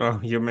in love Oh,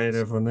 you with may this.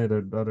 have another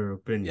Yeah,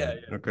 opinion.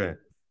 yeah, Okay.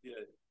 yeah,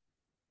 yeah.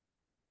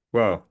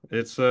 Well,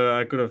 it's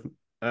I could have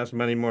asked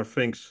many more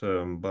things,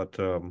 but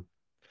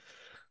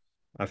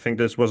I think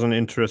this was an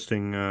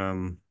interesting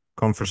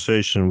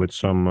conversation with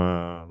some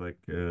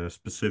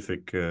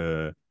specific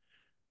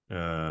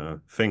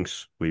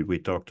things we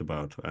talked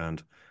about,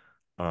 and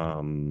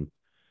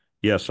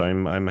yes,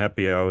 I'm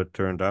happy how it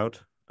turned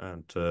out,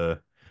 and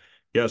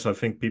yes, I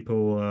think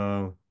people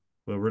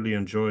will really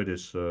enjoy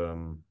this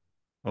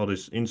all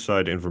this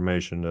inside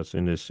information that's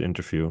in this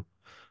interview.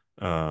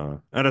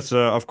 And that's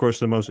of course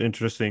the most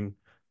interesting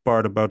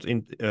part about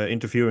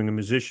interviewing a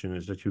musician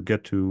is that you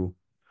get to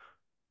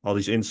all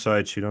these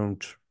insights you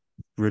don't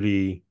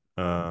really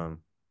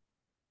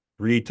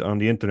read on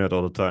the internet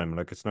all the time.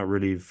 Like it's not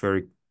really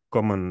very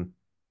common.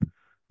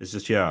 It's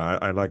just yeah,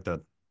 I like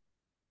that.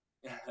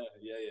 Yeah,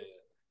 yeah, yeah.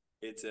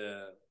 It's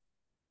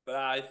but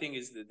I think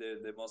it's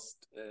the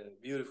most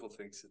beautiful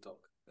things to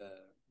talk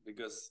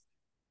because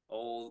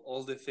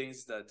all the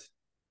things that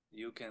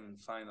you can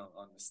find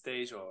on a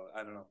stage or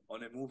I don't know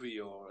on a movie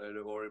or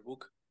a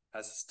book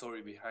has a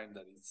story behind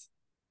that. It's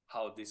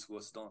how this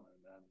was done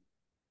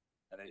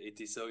and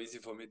it is so easy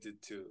for me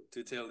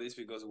to tell this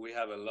because we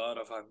have a lot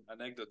of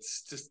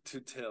anecdotes to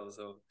tell.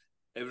 So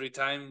every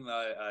time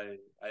I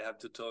have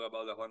to talk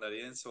about the Juan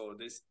D'Arienzo or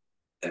this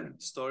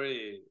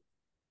story,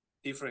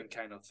 different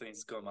kind of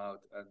things come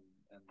out and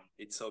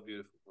it's so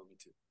beautiful for me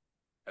too.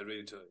 I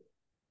really enjoy it.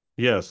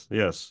 Yes,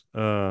 yes.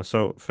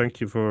 So thank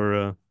you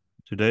for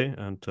today,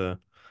 and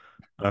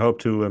I hope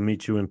to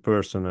meet you in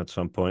person at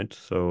some point.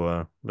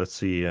 So let's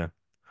see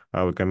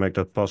how we can make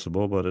that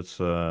possible. But it's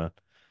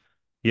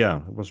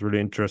yeah, it was really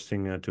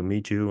interesting to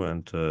meet you,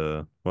 and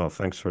well,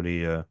 thanks for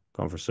the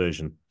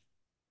conversation.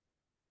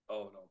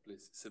 Oh no,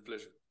 please, it's a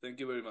pleasure. Thank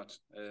you very much.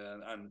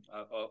 And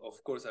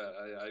of course,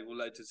 I would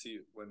like to see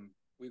you when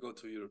we go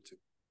to Europe too.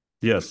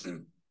 Yes.